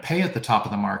aren't going to pay at the top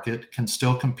of the market can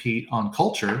still compete on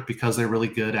culture because they're really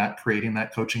good at creating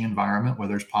that coaching environment where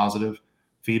there's positive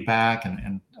feedback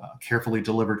and carefully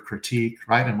delivered critique,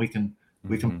 right? And we can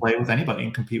play with anybody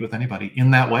and compete with anybody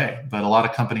in that way. But a lot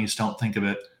of companies don't think of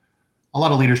it. A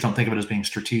lot of leaders don't think of it as being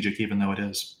strategic, even though it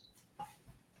is.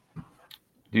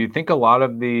 Do you think a lot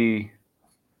of the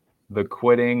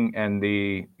quitting and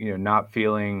the not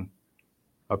feeling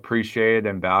appreciated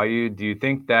and valued, do you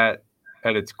think that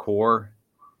at its core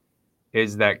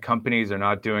is that companies are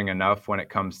not doing enough when it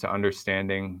comes to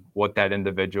understanding what that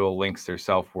individual links their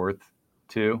self-worth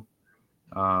to,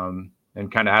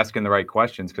 and kind of asking the right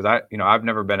questions? Because I've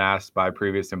never been asked by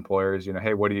previous employers,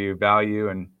 hey, what do you value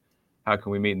and how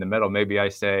can we meet in the middle? Maybe I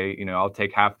say, I'll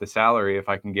take half the salary if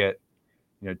I can get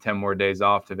 10 more days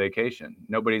off to vacation.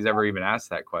 Nobody's ever even asked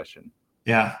that question.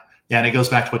 Yeah. And it goes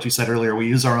back to what you said earlier. We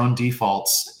use our own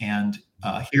defaults, and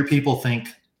here people think,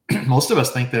 most of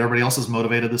us think that everybody else is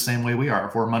motivated the same way we are.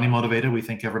 If we're money motivated, we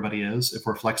think everybody is. If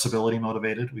we're flexibility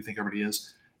motivated, we think everybody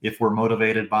is. If we're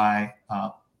motivated by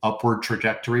upward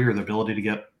trajectory or the ability to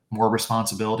get more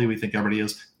responsibility, we think everybody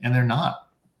is. And they're not.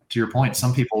 To your point,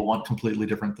 some people want completely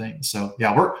different things. So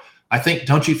yeah,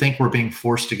 don't you think we're being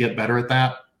forced to get better at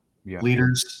that? Yeah.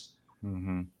 Leaders.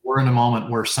 Mm-hmm. We're in a moment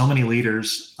where so many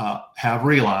leaders have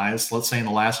realized, let's say in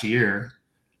the last year,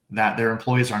 that their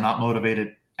employees are not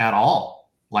motivated at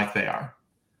all like they are.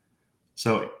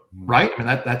 So, right? I mean,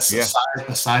 that's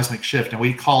a seismic shift. And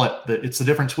we call it, it's the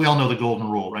difference. We all know the golden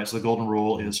rule, right? So the golden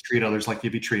rule is treat others like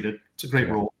you'd be treated. It's a great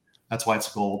rule. That's why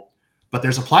it's gold. But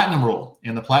there's a platinum rule,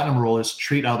 and the platinum rule is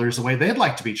treat others the way they'd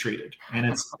like to be treated. And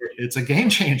it's a game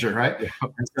changer, right? Yeah.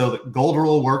 And so the gold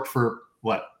rule worked for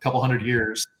a couple hundred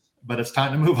years, but it's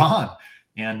time to move on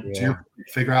and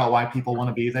figure out why people want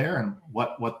to be there and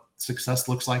what success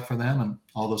looks like for them and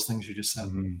all those things you just said.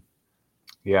 Mm-hmm.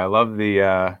 Yeah. I love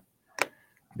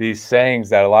these sayings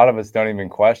that a lot of us don't even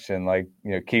question, like,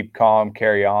 keep calm,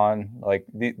 carry on, like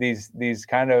these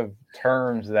kind of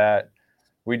terms that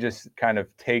we just kind of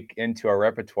take into our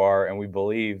repertoire and we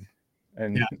believe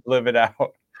and live it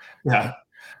out. Yeah.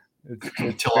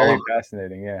 It's very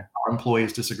fascinating. Yeah. Our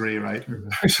employees disagree, right?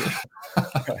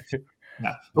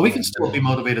 Yeah. But we can still be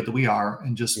motivated that we are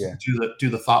and just do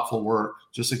the thoughtful work,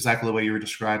 just exactly the way you were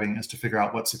describing, is to figure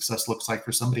out what success looks like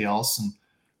for somebody else and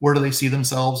where do they see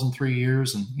themselves in 3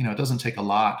 years. And, it doesn't take a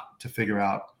lot to figure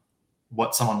out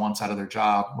what someone wants out of their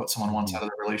job, what someone wants out of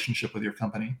their relationship with your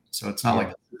company. So it's not like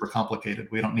it's super complicated.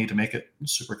 We don't need to make it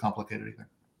super complicated either.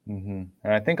 Mm-hmm.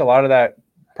 And I think a lot of that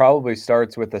probably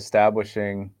starts with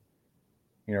establishing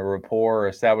rapport,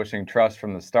 establishing trust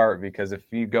from the start, because if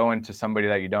you go into somebody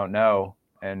that you don't know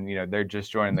and, they're just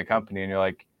joining the company and you're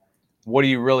like, what do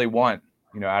you really want,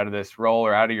 out of this role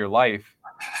or out of your life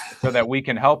so that we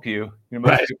can help you?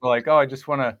 Most people are like, oh, I just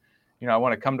want to, I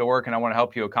want to come to work and I want to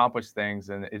help you accomplish things.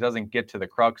 And it doesn't get to the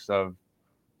crux of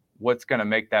what's going to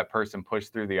make that person push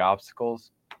through the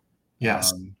obstacles.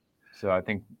 Yes. So I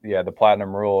think, the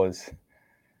platinum rule is,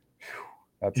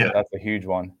 that's a huge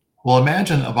one. Well,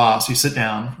 imagine a boss, you sit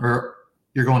down or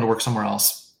you're going to work somewhere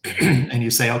else and you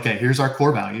say, okay, here's our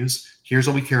core values. Here's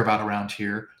what we care about around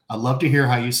here. I'd love to hear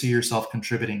how you see yourself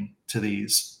contributing to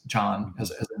these, John,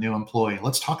 as a new employee.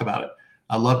 Let's talk about it.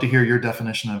 I'd love to hear your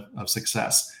definition of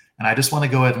success. And I just want to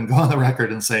go ahead and go on the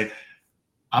record and say,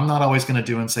 I'm not always going to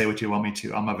do and say what you want me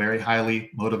to. I'm a very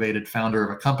highly motivated founder of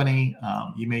a company.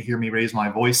 You may hear me raise my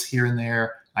voice here and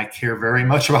there. I care very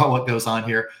much about what goes on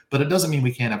here, but it doesn't mean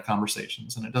we can't have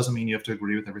conversations. And it doesn't mean you have to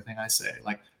agree with everything I say.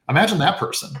 Like, imagine that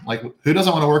person. Like, who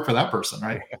doesn't want to work for that person,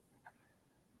 right?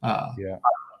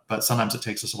 But sometimes it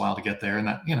takes us a while to get there. And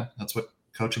that's what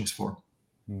coaching's for.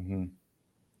 Mm-hmm.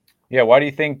 Yeah. Why do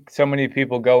you think so many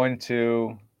people go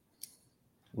into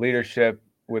leadership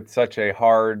with such a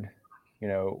hard,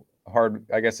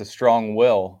 I guess, a strong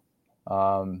will,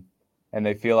 and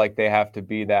they feel like they have to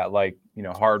be that, like,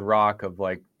 hard rock of,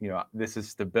 like, this is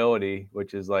stability,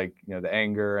 which is like, the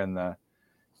anger and the,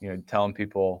 telling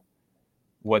people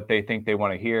what they think they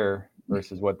want to hear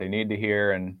versus what they need to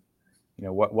hear. And,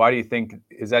 why do you think,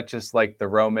 is that just like the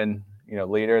Roman,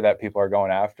 leader that people are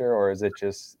going after, or is it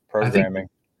just programming?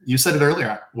 You said it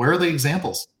earlier. Where are the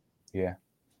examples? Yeah.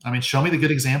 I mean, show me the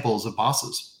good examples of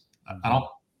bosses. I don't.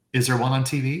 Is there one on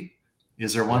TV?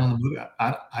 Is there one in the movie?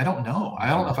 I don't know. I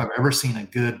don't know if I've ever seen a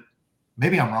good.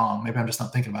 Maybe I'm wrong. Maybe I'm just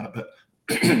not thinking about it.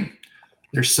 But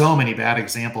there's so many bad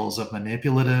examples of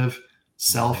manipulative,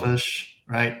 selfish,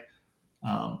 right?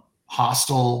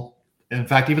 Hostile. In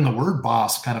fact, even the word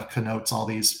boss kind of connotes all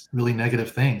these really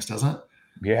negative things, doesn't it?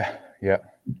 Yeah. Yeah.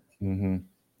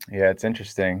 Yeah. It's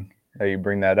interesting that you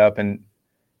bring that up. And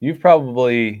you've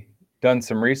probably done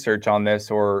some research on this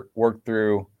or worked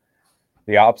through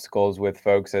the obstacles with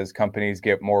folks as companies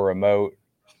get more remote,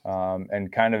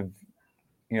 and kind of,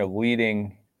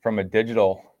 leading from a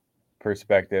digital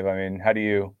perspective. I mean, how do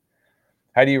you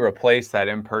replace that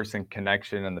in-person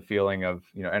connection and the feeling of,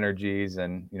 energies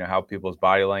and, how people's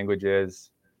body language is,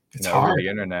 It's over hard. the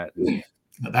internet?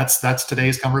 That's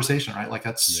today's conversation, right? Like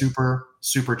that's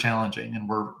super challenging, and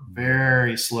we're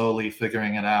very slowly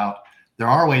figuring it out. There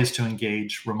are ways to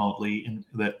engage remotely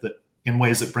in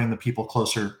ways that bring the people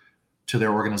closer to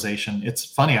their organization. It's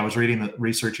funny. I was reading the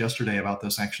research yesterday about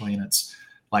this actually, and it's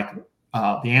like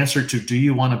the answer to do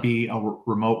you want to be a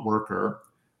remote worker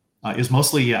is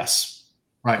mostly yes,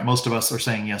 right? Most of us are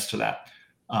saying yes to that.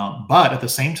 But at the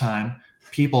same time,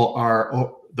 people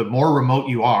are, the more remote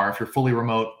you are, if you're fully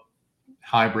remote,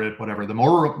 hybrid, whatever, the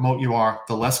more remote you are,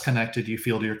 the less connected you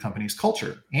feel to your company's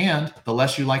culture and the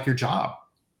less you like your job,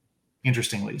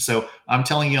 interestingly. So I'm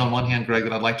telling you on one hand, Greg,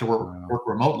 that I'd like to work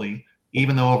remotely,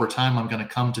 even though over time I'm going to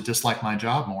come to dislike my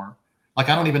job more. Like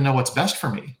I don't even know what's best for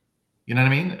me. You know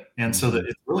what I mean? And so that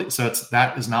it's really,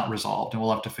 that is not resolved, and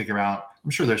we'll have to figure out,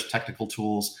 I'm sure there's technical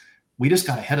tools. We just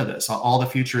got ahead of this. All the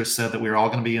futurists said that we were all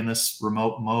going to be in this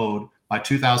remote mode by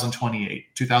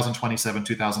 2028, 2027,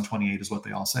 2028 is what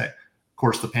they all say. Of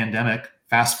course, the pandemic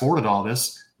fast forwarded all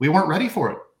this. We weren't ready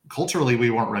for it. Culturally, we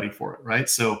weren't ready for it, right?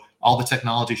 So all the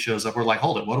technology shows up. We're like,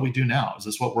 hold it, what do we do now? Is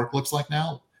this what work looks like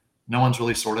now? No one's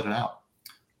really sorted it out.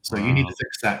 So you need to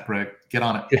fix that, Greg. Get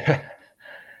on it. Yeah.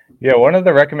 Yeah. One of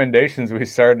the recommendations we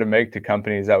started to make to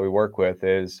companies that we work with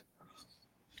is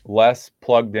less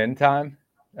plugged in time.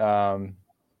 And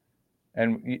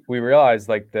we realized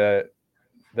like the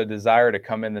desire to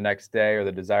come in the next day or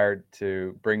the desire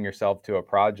to bring yourself to a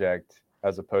project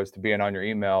as opposed to being on your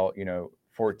email,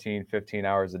 14, 15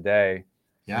 hours a day,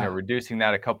 reducing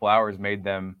that a couple hours made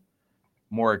them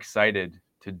more excited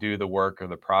to do the work or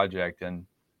the project. And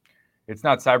it's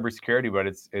not cybersecurity, but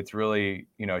it's really,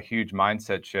 a huge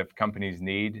mindset shift companies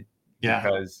need,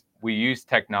 because we use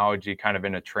technology kind of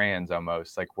in a trance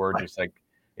almost, like we're just like,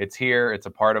 it's here, it's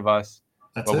a part of us.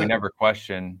 But we never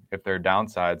question if there are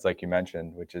downsides, like you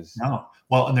mentioned, which is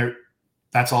well, and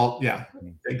that's all. Yeah,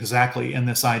 exactly. And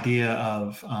this idea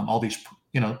of all these,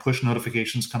 push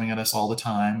notifications coming at us all the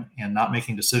time, and not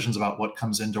making decisions about what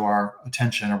comes into our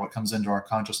attention or what comes into our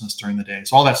consciousness during the day.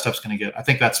 So all that stuff's going to get. I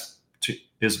think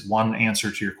is one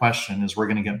answer to your question. Is we're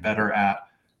going to get better at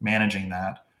managing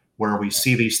that, where we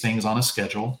see these things on a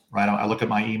schedule. Right. I look at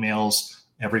my emails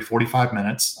every 45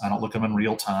 minutes. I don't look at them in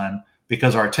real time,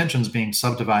 because our attention is being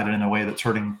subdivided in a way that's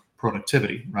hurting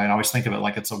productivity, right? I always think of it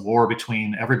like it's a war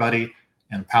between everybody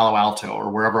and Palo Alto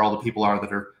or wherever all the people are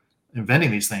that are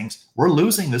inventing these things. We're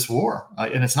losing this war,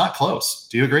 and it's not close.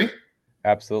 Do you agree?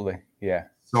 Absolutely, yeah.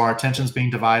 So our attention's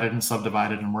being divided and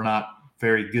subdivided, and we're not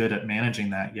very good at managing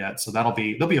that yet. So there'll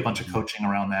be a bunch of coaching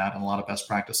around that and a lot of best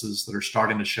practices that are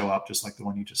starting to show up, just like the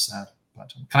one you just said.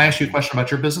 But can I ask you a question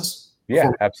about your business?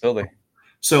 Yeah, absolutely.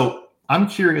 So I'm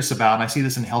curious about, and I see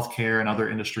this in healthcare and other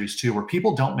industries too, where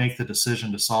people don't make the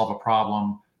decision to solve a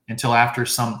problem until after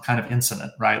some kind of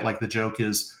incident, right? Like the joke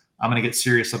is, I'm going to get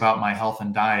serious about my health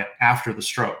and diet after the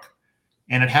stroke.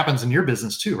 And it happens in your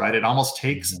business too, right? It almost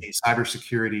takes a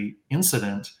cybersecurity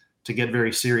incident to get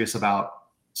very serious about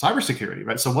cybersecurity,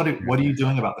 right? So what are you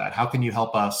doing about that? How can you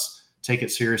help us take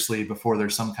it seriously before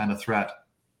there's some kind of threat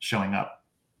showing up?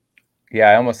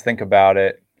 Yeah, I almost think about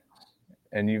it,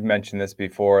 and you've mentioned this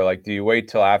before, like, do you wait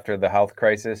till after the health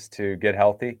crisis to get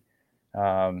healthy?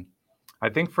 I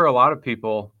think for a lot of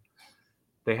people,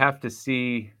 they have to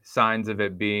see signs of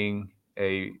it being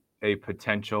a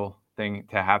potential thing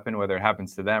to happen, whether it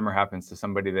happens to them or happens to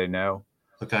somebody they know.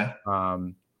 Okay.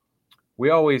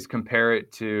 We always compare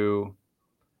it to,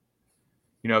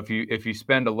 if you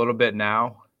spend a little bit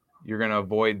now, you're going to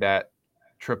avoid that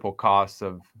triple cost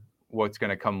of what's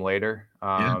going to come later.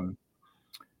 And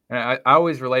I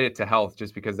always relate it to health,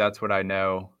 just because that's what I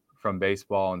know from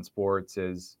baseball and sports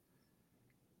is,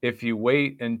 if you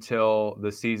wait until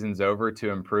the season's over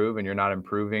to improve and you're not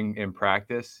improving in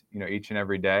practice, each and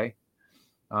every day,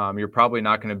 you're probably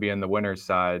not going to be in the winner's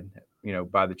side,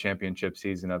 by the championship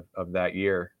season of that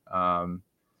year.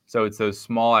 So it's those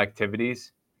small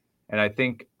activities. And I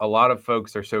think a lot of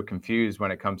folks are so confused when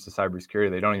it comes to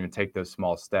cybersecurity, they don't even take those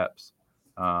small steps.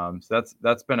 So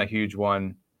that's been a huge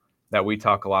one that we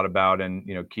talk a lot about in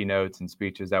keynotes and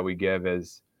speeches that we give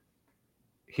is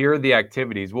here are the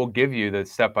activities. We'll give you the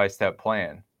step-by-step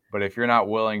plan, but if you're not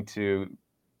willing to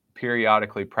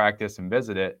periodically practice and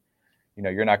visit it,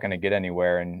 you're not going to get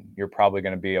anywhere, and you're probably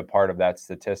going to be a part of that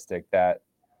statistic that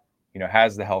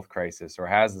has the health crisis or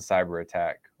has the cyber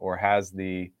attack or has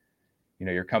the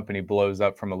your company blows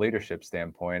up from a leadership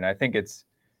standpoint. I think it's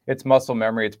muscle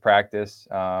memory, it's practice.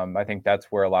 I think that's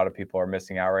where a lot of people are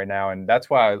missing out right now. And that's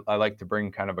why I like to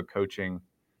bring kind of a coaching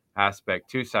aspect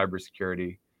to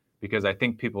cybersecurity, because I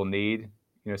think people need,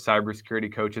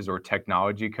 cybersecurity coaches or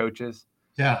technology coaches.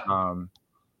 Yeah.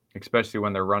 Especially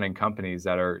when they're running companies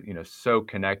that are, so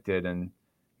connected and,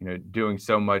 doing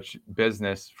so much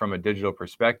business from a digital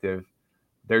perspective.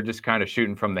 They're just kind of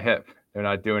shooting from the hip. They're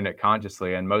not doing it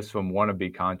consciously. And most of them want to be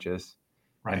conscious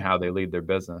in how they lead their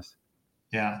business.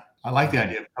 Yeah. I like the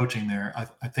idea of coaching there.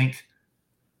 I think,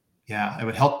 it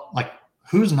would help. Like,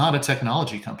 who's not a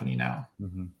technology company now?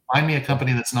 Mm-hmm. Find me a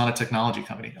company that's not a technology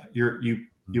company. You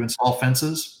install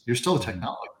fences, you're still a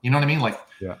technology. You know what I mean? Like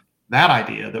that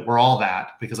idea that we're all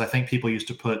that, because I think people used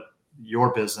to put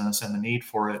your business and the need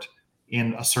for it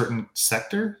in a certain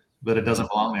sector, but it doesn't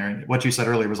belong there. And what you said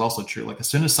earlier was also true. Like, as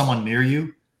soon as someone near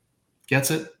you gets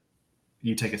it,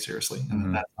 you take it seriously.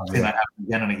 And that happens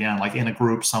again and again, like in a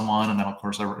group, someone, and then of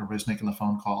course everybody's making the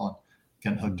phone call and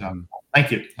getting hooked up.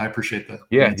 Thank you. I appreciate that.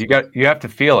 Yeah, you have to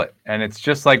feel it. And it's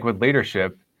just like with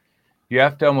leadership, you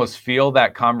have to almost feel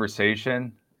that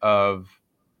conversation of,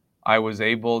 I was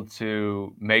able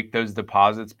to make those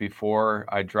deposits before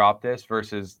I dropped this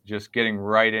versus just getting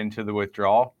right into the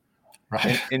withdrawal.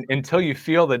 Right. And until you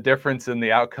feel the difference in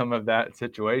the outcome of that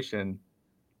situation,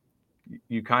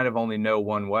 you kind of only know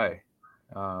one way.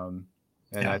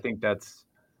 I think that's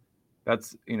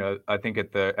I think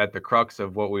at the crux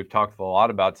of what we've talked a lot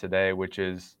about today, which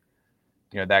is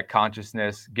that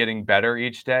consciousness, getting better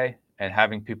each day and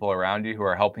having people around you who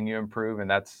are helping you improve. And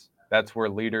that's where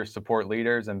leaders support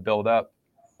leaders and build up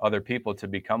other people to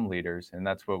become leaders. And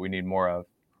that's what we need more of.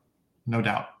 No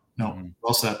doubt. No,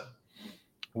 well said.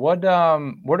 What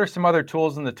are some other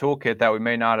tools in the toolkit that we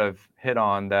may not have hit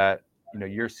on that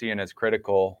you're seeing as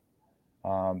critical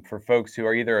for folks who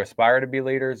are either aspire to be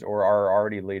leaders or are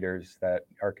already leaders that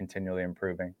are continually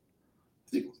improving?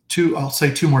 I'll say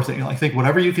two more things. I think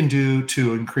whatever you can do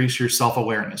to increase your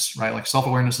self-awareness, right? Like,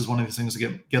 self-awareness is one of these things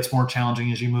that gets more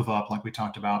challenging as you move up, like we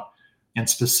talked about, and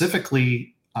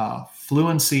specifically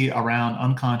fluency around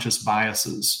unconscious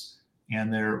biases. And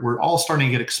we're all starting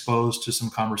to get exposed to some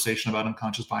conversation about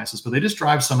unconscious biases, but they just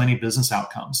drive so many business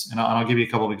outcomes. And I'll give you a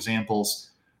couple of examples.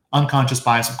 Unconscious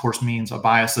bias, of course, means a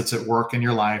bias that's at work in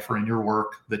your life or in your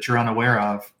work that you're unaware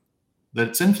of, that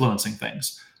it's influencing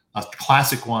things. A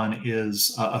classic one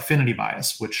is affinity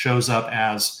bias, which shows up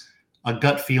as a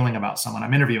gut feeling about someone. I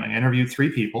interviewed 3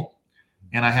 people,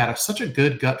 and I had such a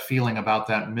good gut feeling about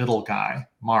that middle guy,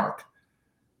 Mark.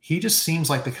 He just seems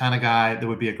like the kind of guy that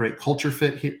would be a great culture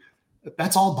fit.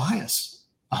 That's all bias,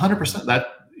 100%.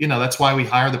 That's why we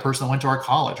hire the person that went to our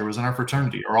college or was in our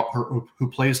fraternity or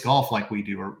who plays golf like we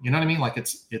do, or you know what I mean? Like,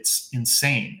 it's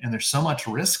insane, and there's so much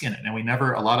risk in it, and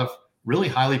a lot of really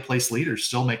highly placed leaders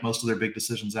still make most of their big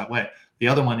decisions that way. The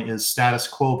other one is status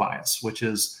quo bias, which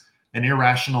is an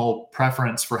irrational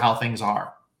preference for how things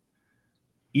are,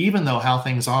 even though how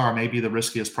things are may be the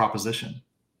riskiest proposition.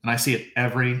 And I see it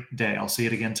every day. I'll see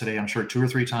it again today, I'm sure 2 or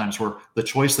 3 times, where the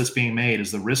choice that's being made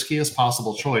is the riskiest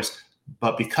possible choice.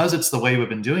 But because it's the way we've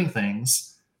been doing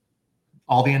things,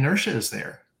 all the inertia is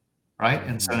there, right?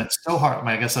 And so it's so hard.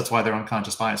 I guess that's why they're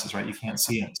unconscious biases, right? You can't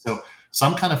see it. So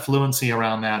some kind of fluency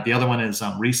around that. The other one is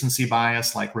recency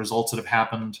bias, like results that have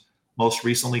happened most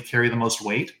recently carry the most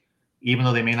weight, even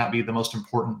though they may not be the most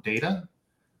important data.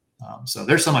 So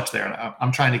there's so much there.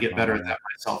 I'm trying to get better at that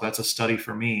myself. That's a study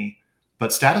for me.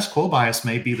 But status quo bias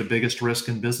may be the biggest risk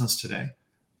in business today.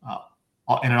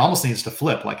 And it almost needs to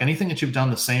flip. Like, anything that you've done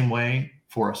the same way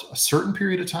for a certain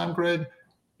period of time, Greg,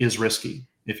 is risky.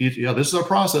 If this is our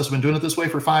process, we've been doing it this way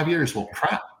for 5 years. Well,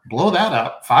 crap, blow that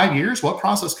up. 5 years? What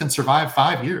process can survive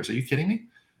 5 years? Are you kidding me?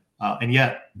 And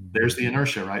yet there's the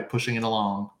inertia, right? Pushing it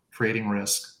along, creating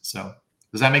risk. So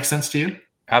does that make sense to you?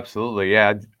 Absolutely.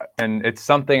 Yeah. And it's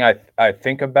something I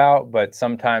think about, but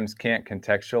sometimes can't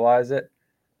contextualize it.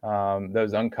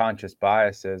 Those unconscious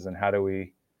biases, and how do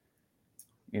we,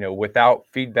 without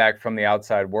feedback from the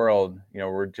outside world,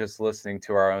 we're just listening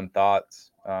to our own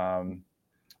thoughts.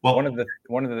 One of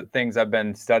the things I've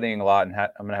been studying a lot, and I'm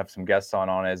going to have some guests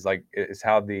on is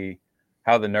how the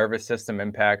how the nervous system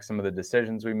impacts some of the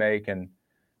decisions we make, and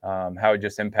how it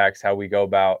just impacts how we go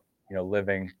about,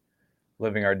 living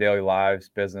our daily lives,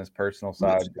 business, personal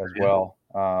side as well.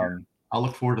 I'll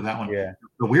look forward to that one. Yeah.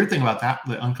 The weird thing about that,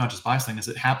 the unconscious bias thing, is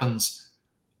it happens.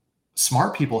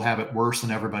 Smart people have it worse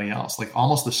than everybody else. Like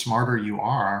almost the smarter you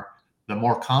are, the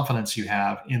more confidence you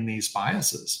have in these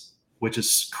biases, which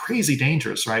is crazy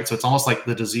dangerous, right? So it's almost like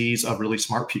the disease of really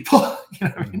smart people. You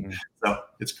know what I mean? So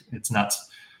it's nuts.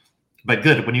 But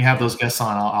good. When you have those guests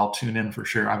on, I'll tune in for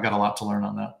sure. I've got a lot to learn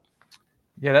on that.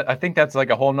 Yeah, I think that's like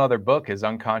a whole nother book, is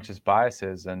unconscious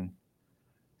biases. And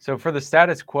so for the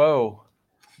status quo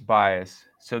bias,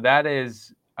 so that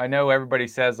is, I know everybody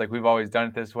says like we've always done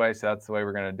it this way, so that's the way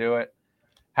we're going to do it.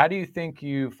 How do you think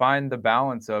you find the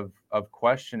balance of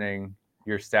questioning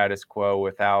your status quo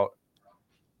without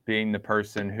being the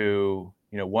person who,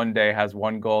 one day has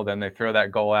one goal, then they throw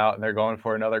that goal out and they're going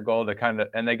for another goal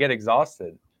and they get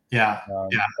exhausted. Yeah.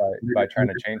 By trying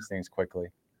to change things quickly.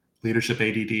 Leadership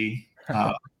ADD.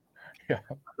 Yeah.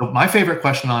 So my favorite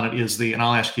question on it is and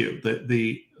I'll ask you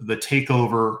the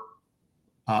takeover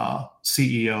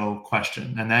CEO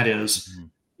question, and that is,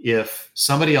 if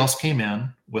somebody else came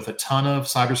in with a ton of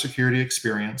cybersecurity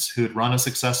experience, who'd run a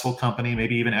successful company,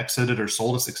 maybe even exited or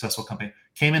sold a successful company,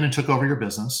 came in and took over your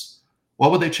business,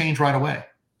 what would they change right away?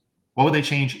 What would they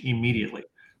change immediately?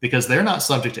 Because they're not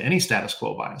subject to any status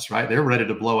quo bias, right? They're ready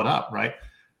to blow it up, right?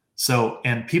 So,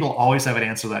 and people always have an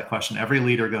answer to that question. Every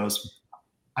leader goes,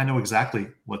 I know exactly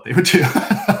what they would do.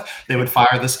 They would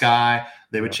fire this guy.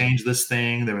 They would change this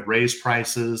thing. They would raise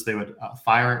prices. They would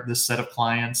fire this set of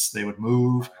clients. They would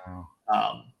move,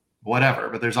 whatever.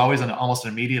 But there's always almost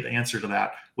an immediate answer to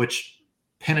that, which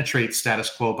penetrates status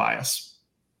quo bias.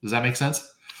 Does that make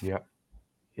sense? Yeah.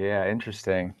 Yeah.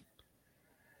 Interesting.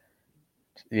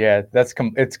 Yeah,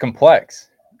 it's complex,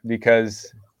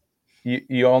 because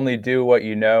you only do what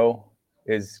you know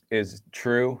is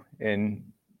true in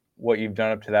what you've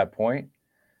done up to that point.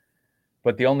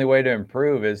 But the only way to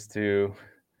improve is to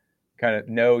kind of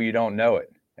know you don't know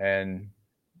it, and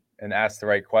ask the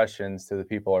right questions to the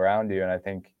people around you. And I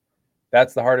think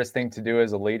that's the hardest thing to do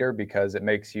as a leader, because it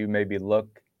makes you maybe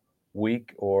look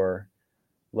weak or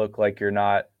look like you're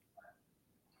not,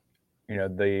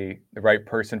 the right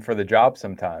person for the job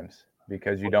sometimes,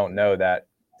 because you don't know that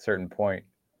certain point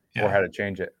or how to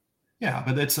change it. Yeah,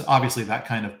 but it's obviously that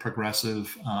kind of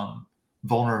progressive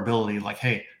vulnerability. Like,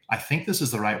 hey, I think this is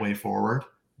the right way forward,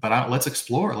 but let's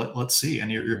explore. Let's see.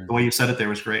 And the way you said it there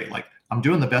was great. Like, I'm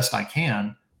doing the best I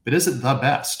can, but is it the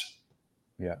best?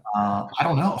 Yeah. I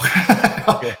don't know.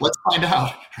 Let's find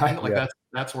out. Right. Like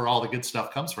that's where all the good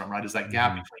stuff comes from, right? Is that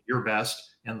gap between your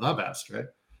best and the best, right?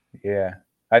 Yeah.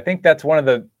 I think that's one of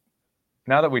the,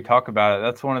 now that we talk about it,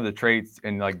 that's one of the traits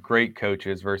in like great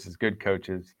coaches versus good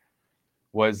coaches,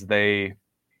 was they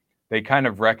kind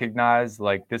of recognize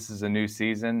like, this is a new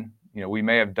season. We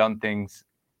may have done things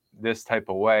this type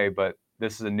of way, but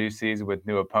this is a new season with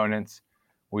new opponents.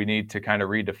 We need to kind of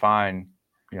redefine,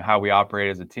 how we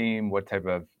operate as a team, what type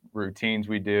of routines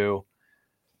we do,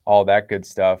 all that good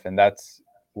stuff. And that's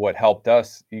what helped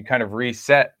us. You kind of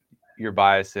reset your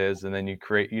biases, and then you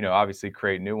create, obviously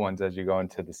create new ones as you go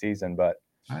into the season, but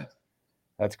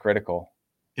that's critical.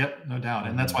 Yep, no doubt.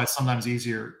 And that's why it's sometimes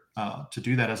easier to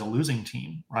do that as a losing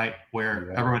team, right?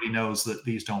 Where everybody knows that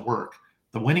these don't work.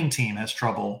 The winning team has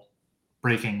trouble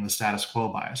breaking the status quo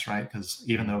bias, right? Because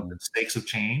even though the stakes have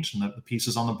changed and the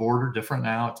pieces on the board are different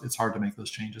now, it's hard to make those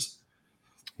changes.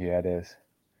 Yeah, it is.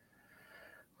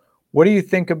 What do you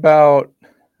think about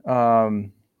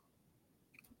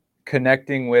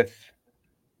connecting with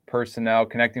personnel,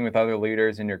 connecting with other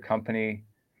leaders in your company?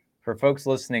 For folks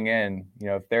listening in,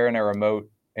 if they're in a remote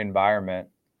environment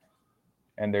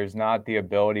and there's not the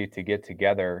ability to get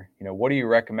together, what are you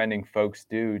recommending folks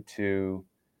do to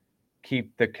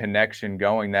keep the connection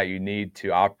going that you need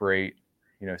to operate,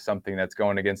 something that's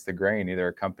going against the grain, either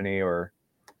a company or,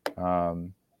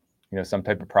 some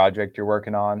type of project you're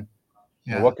working on?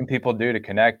 What can people do to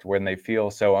connect when they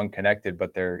feel so unconnected,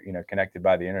 but they're, connected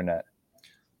by the internet?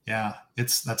 Yeah,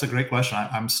 that's a great question.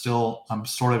 I'm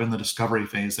sort of in the discovery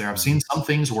phase there. I've seen some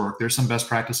things work. There's some best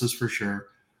practices for sure.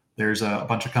 There's a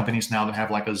bunch of companies now that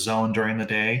have like a zone during the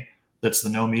day that's the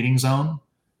no meeting zone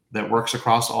that works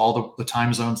across all the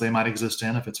time zones they might exist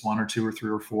in. If it's 1 or 2 or 3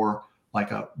 or 4,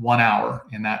 like a 1 hour,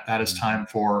 and that is time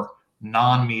for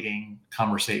non-meeting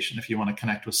conversation. If you want to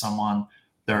connect with someone,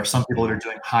 there are some people that are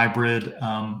doing hybrid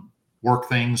work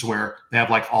things where they have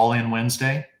like all in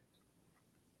Wednesday,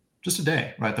 just a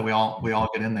day, right? That we all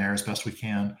get in there as best we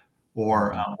can,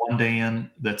 or 1 day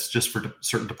in that's just for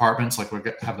certain departments. Like we're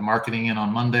going to have the marketing in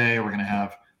on Monday. We're going to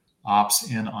have ops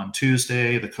in on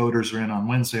Tuesday, the coders are in on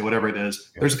Wednesday, whatever it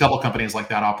is. There's a couple of companies like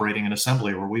that operating in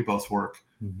assembly where we both work,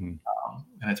 and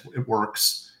it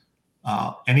works.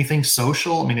 Anything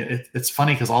social, I mean, it's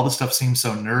funny because all this stuff seems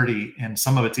so nerdy, and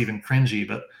some of it's even cringy,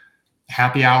 but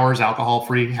happy hours,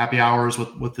 alcohol-free happy hours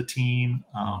with the team,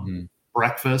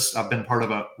 breakfast. I've been part of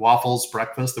a waffles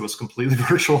breakfast that was completely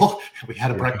virtual. We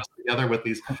had a breakfast together with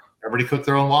everybody cooked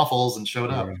their own waffles and showed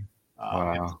up.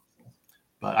 Wow.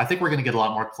 But I think we're going to get a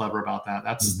lot more clever about that.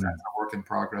 That's a work in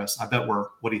progress. I bet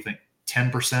what do you think?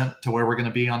 10% to where we're going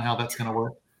to be on how that's going to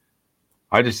work?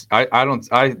 I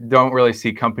don't really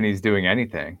see companies doing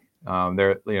anything.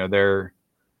 They're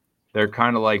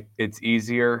kind of like, it's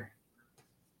easier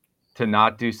to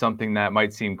not do something that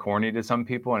might seem corny to some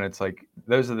people. And it's like,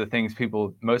 those are the things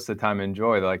people most of the time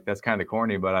enjoy. They're like, that's kind of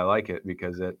corny, but I like it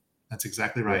because that's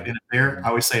exactly right. And I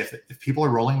always say, if people are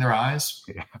rolling their eyes,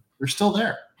 they're still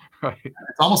there. Right.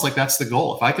 It's almost like that's the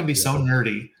goal. If I can be so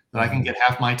nerdy that I can get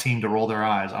half my team to roll their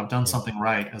eyes, I've done something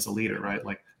right as a leader, right?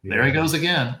 Like, there he goes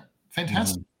again.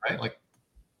 Fantastic, right? Like,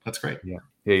 that's great. Yeah,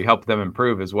 you help them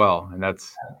improve as well. And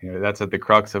that's at the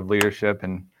crux of leadership.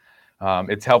 And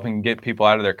it's helping get people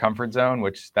out of their comfort zone,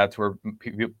 which that's where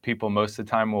people most of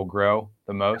the time will grow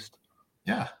the most.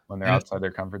 Yeah. When they're outside their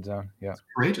comfort zone. Yeah. It's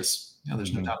courageous. Yeah,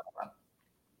 there's no doubt about that.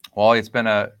 Wally, it's been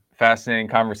a fascinating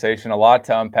conversation, a lot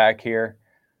to unpack here.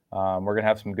 We're going to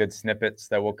have some good snippets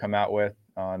that we'll come out with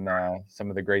on some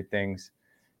of the great things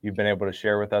you've been able to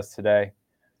share with us today.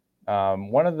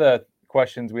 One of the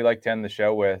questions we like to end the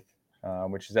show with,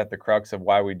 which is at the crux of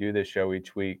why we do this show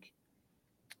each week,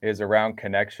 is around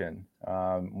connection.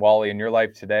 Wally, in your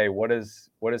life today, what does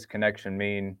connection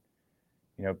mean,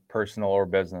 personal or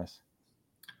business?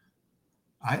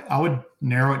 I would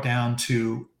narrow it down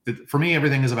to, for me,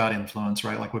 everything is about influence,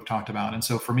 right? Like we've talked about. And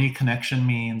so for me, connection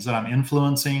means that I'm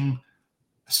influencing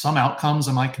some outcomes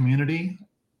in my community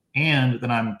and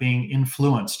that I'm being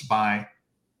influenced by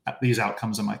these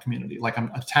outcomes in my community. Like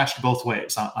I'm attached both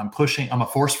ways. I'm a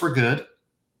force for good,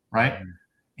 right?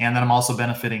 And then I'm also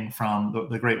benefiting from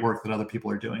the great work that other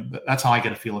people are doing. That's how I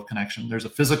get a feel of connection. There's a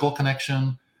physical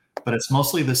connection, but it's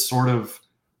mostly this sort of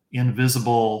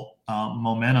invisible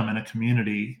momentum in a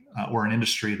community or an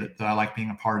industry that I like being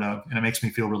a part of, and it makes me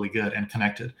feel really good and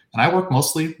connected. And I work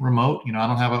mostly remote. I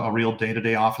don't have a real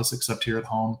day-to-day office except here at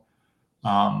home.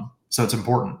 So it's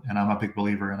important, and I'm a big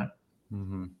believer in it.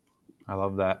 I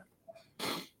love that.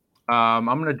 I'm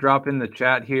going to drop in the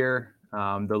chat here,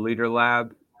 the Leader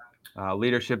Lab,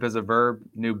 Leadership is a Verb,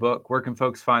 new book. Where can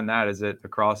folks find that? Is it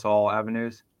across all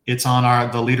avenues? It's on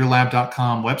the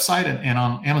leaderlab.com website and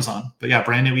on Amazon. But yeah,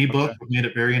 brand new ebook. We made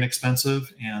it very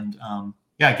inexpensive. And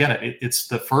get it. It's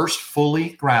the first fully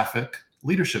graphic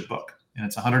leadership book. And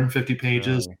it's 150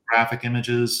 pages, graphic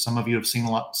images. Some of you have seen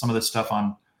some of this stuff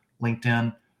on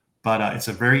LinkedIn. But it's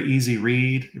a very easy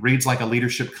read. It reads like a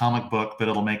leadership comic book, but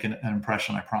it'll make an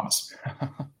impression, I promise.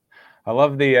 I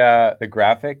love the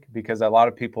graphic because a lot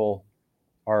of people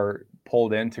are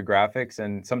pulled into graphics,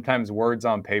 and sometimes words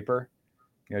on paper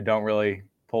don't really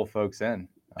pull folks in.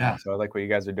 So I like what you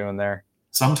guys are doing there.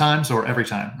 Sometimes or every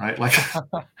time, right? Like,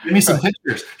 give me some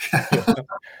pictures.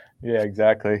 Yeah,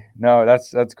 exactly. No,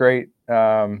 that's great.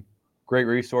 Great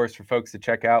resource for folks to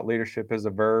check out. Leadership is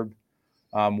a Verb.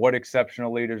 What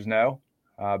Exceptional Leaders Know,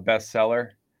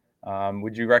 bestseller.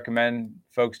 Would you recommend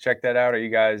folks check that out?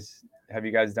 Have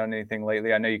you guys done anything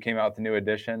lately? I know you came out with a new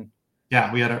edition.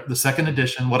 Yeah, we had the second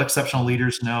edition. What Exceptional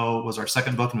Leaders Know was our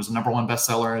second book, and it was the #1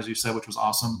 bestseller, as you said, which was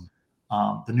awesome.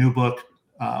 The new book,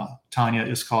 Tanya,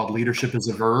 is called Leadership is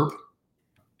a Verb,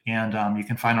 and you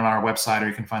can find it on our website or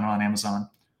you can find it on Amazon.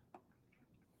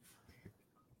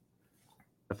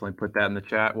 Definitely put that in the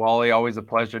chat. Wally, always a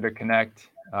pleasure to connect.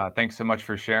 Thanks so much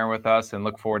for sharing with us, and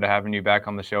look forward to having you back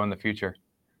on the show in the future.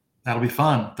 That'll be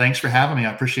fun. Thanks for having me.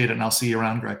 I appreciate it, and I'll see you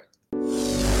around, Greg.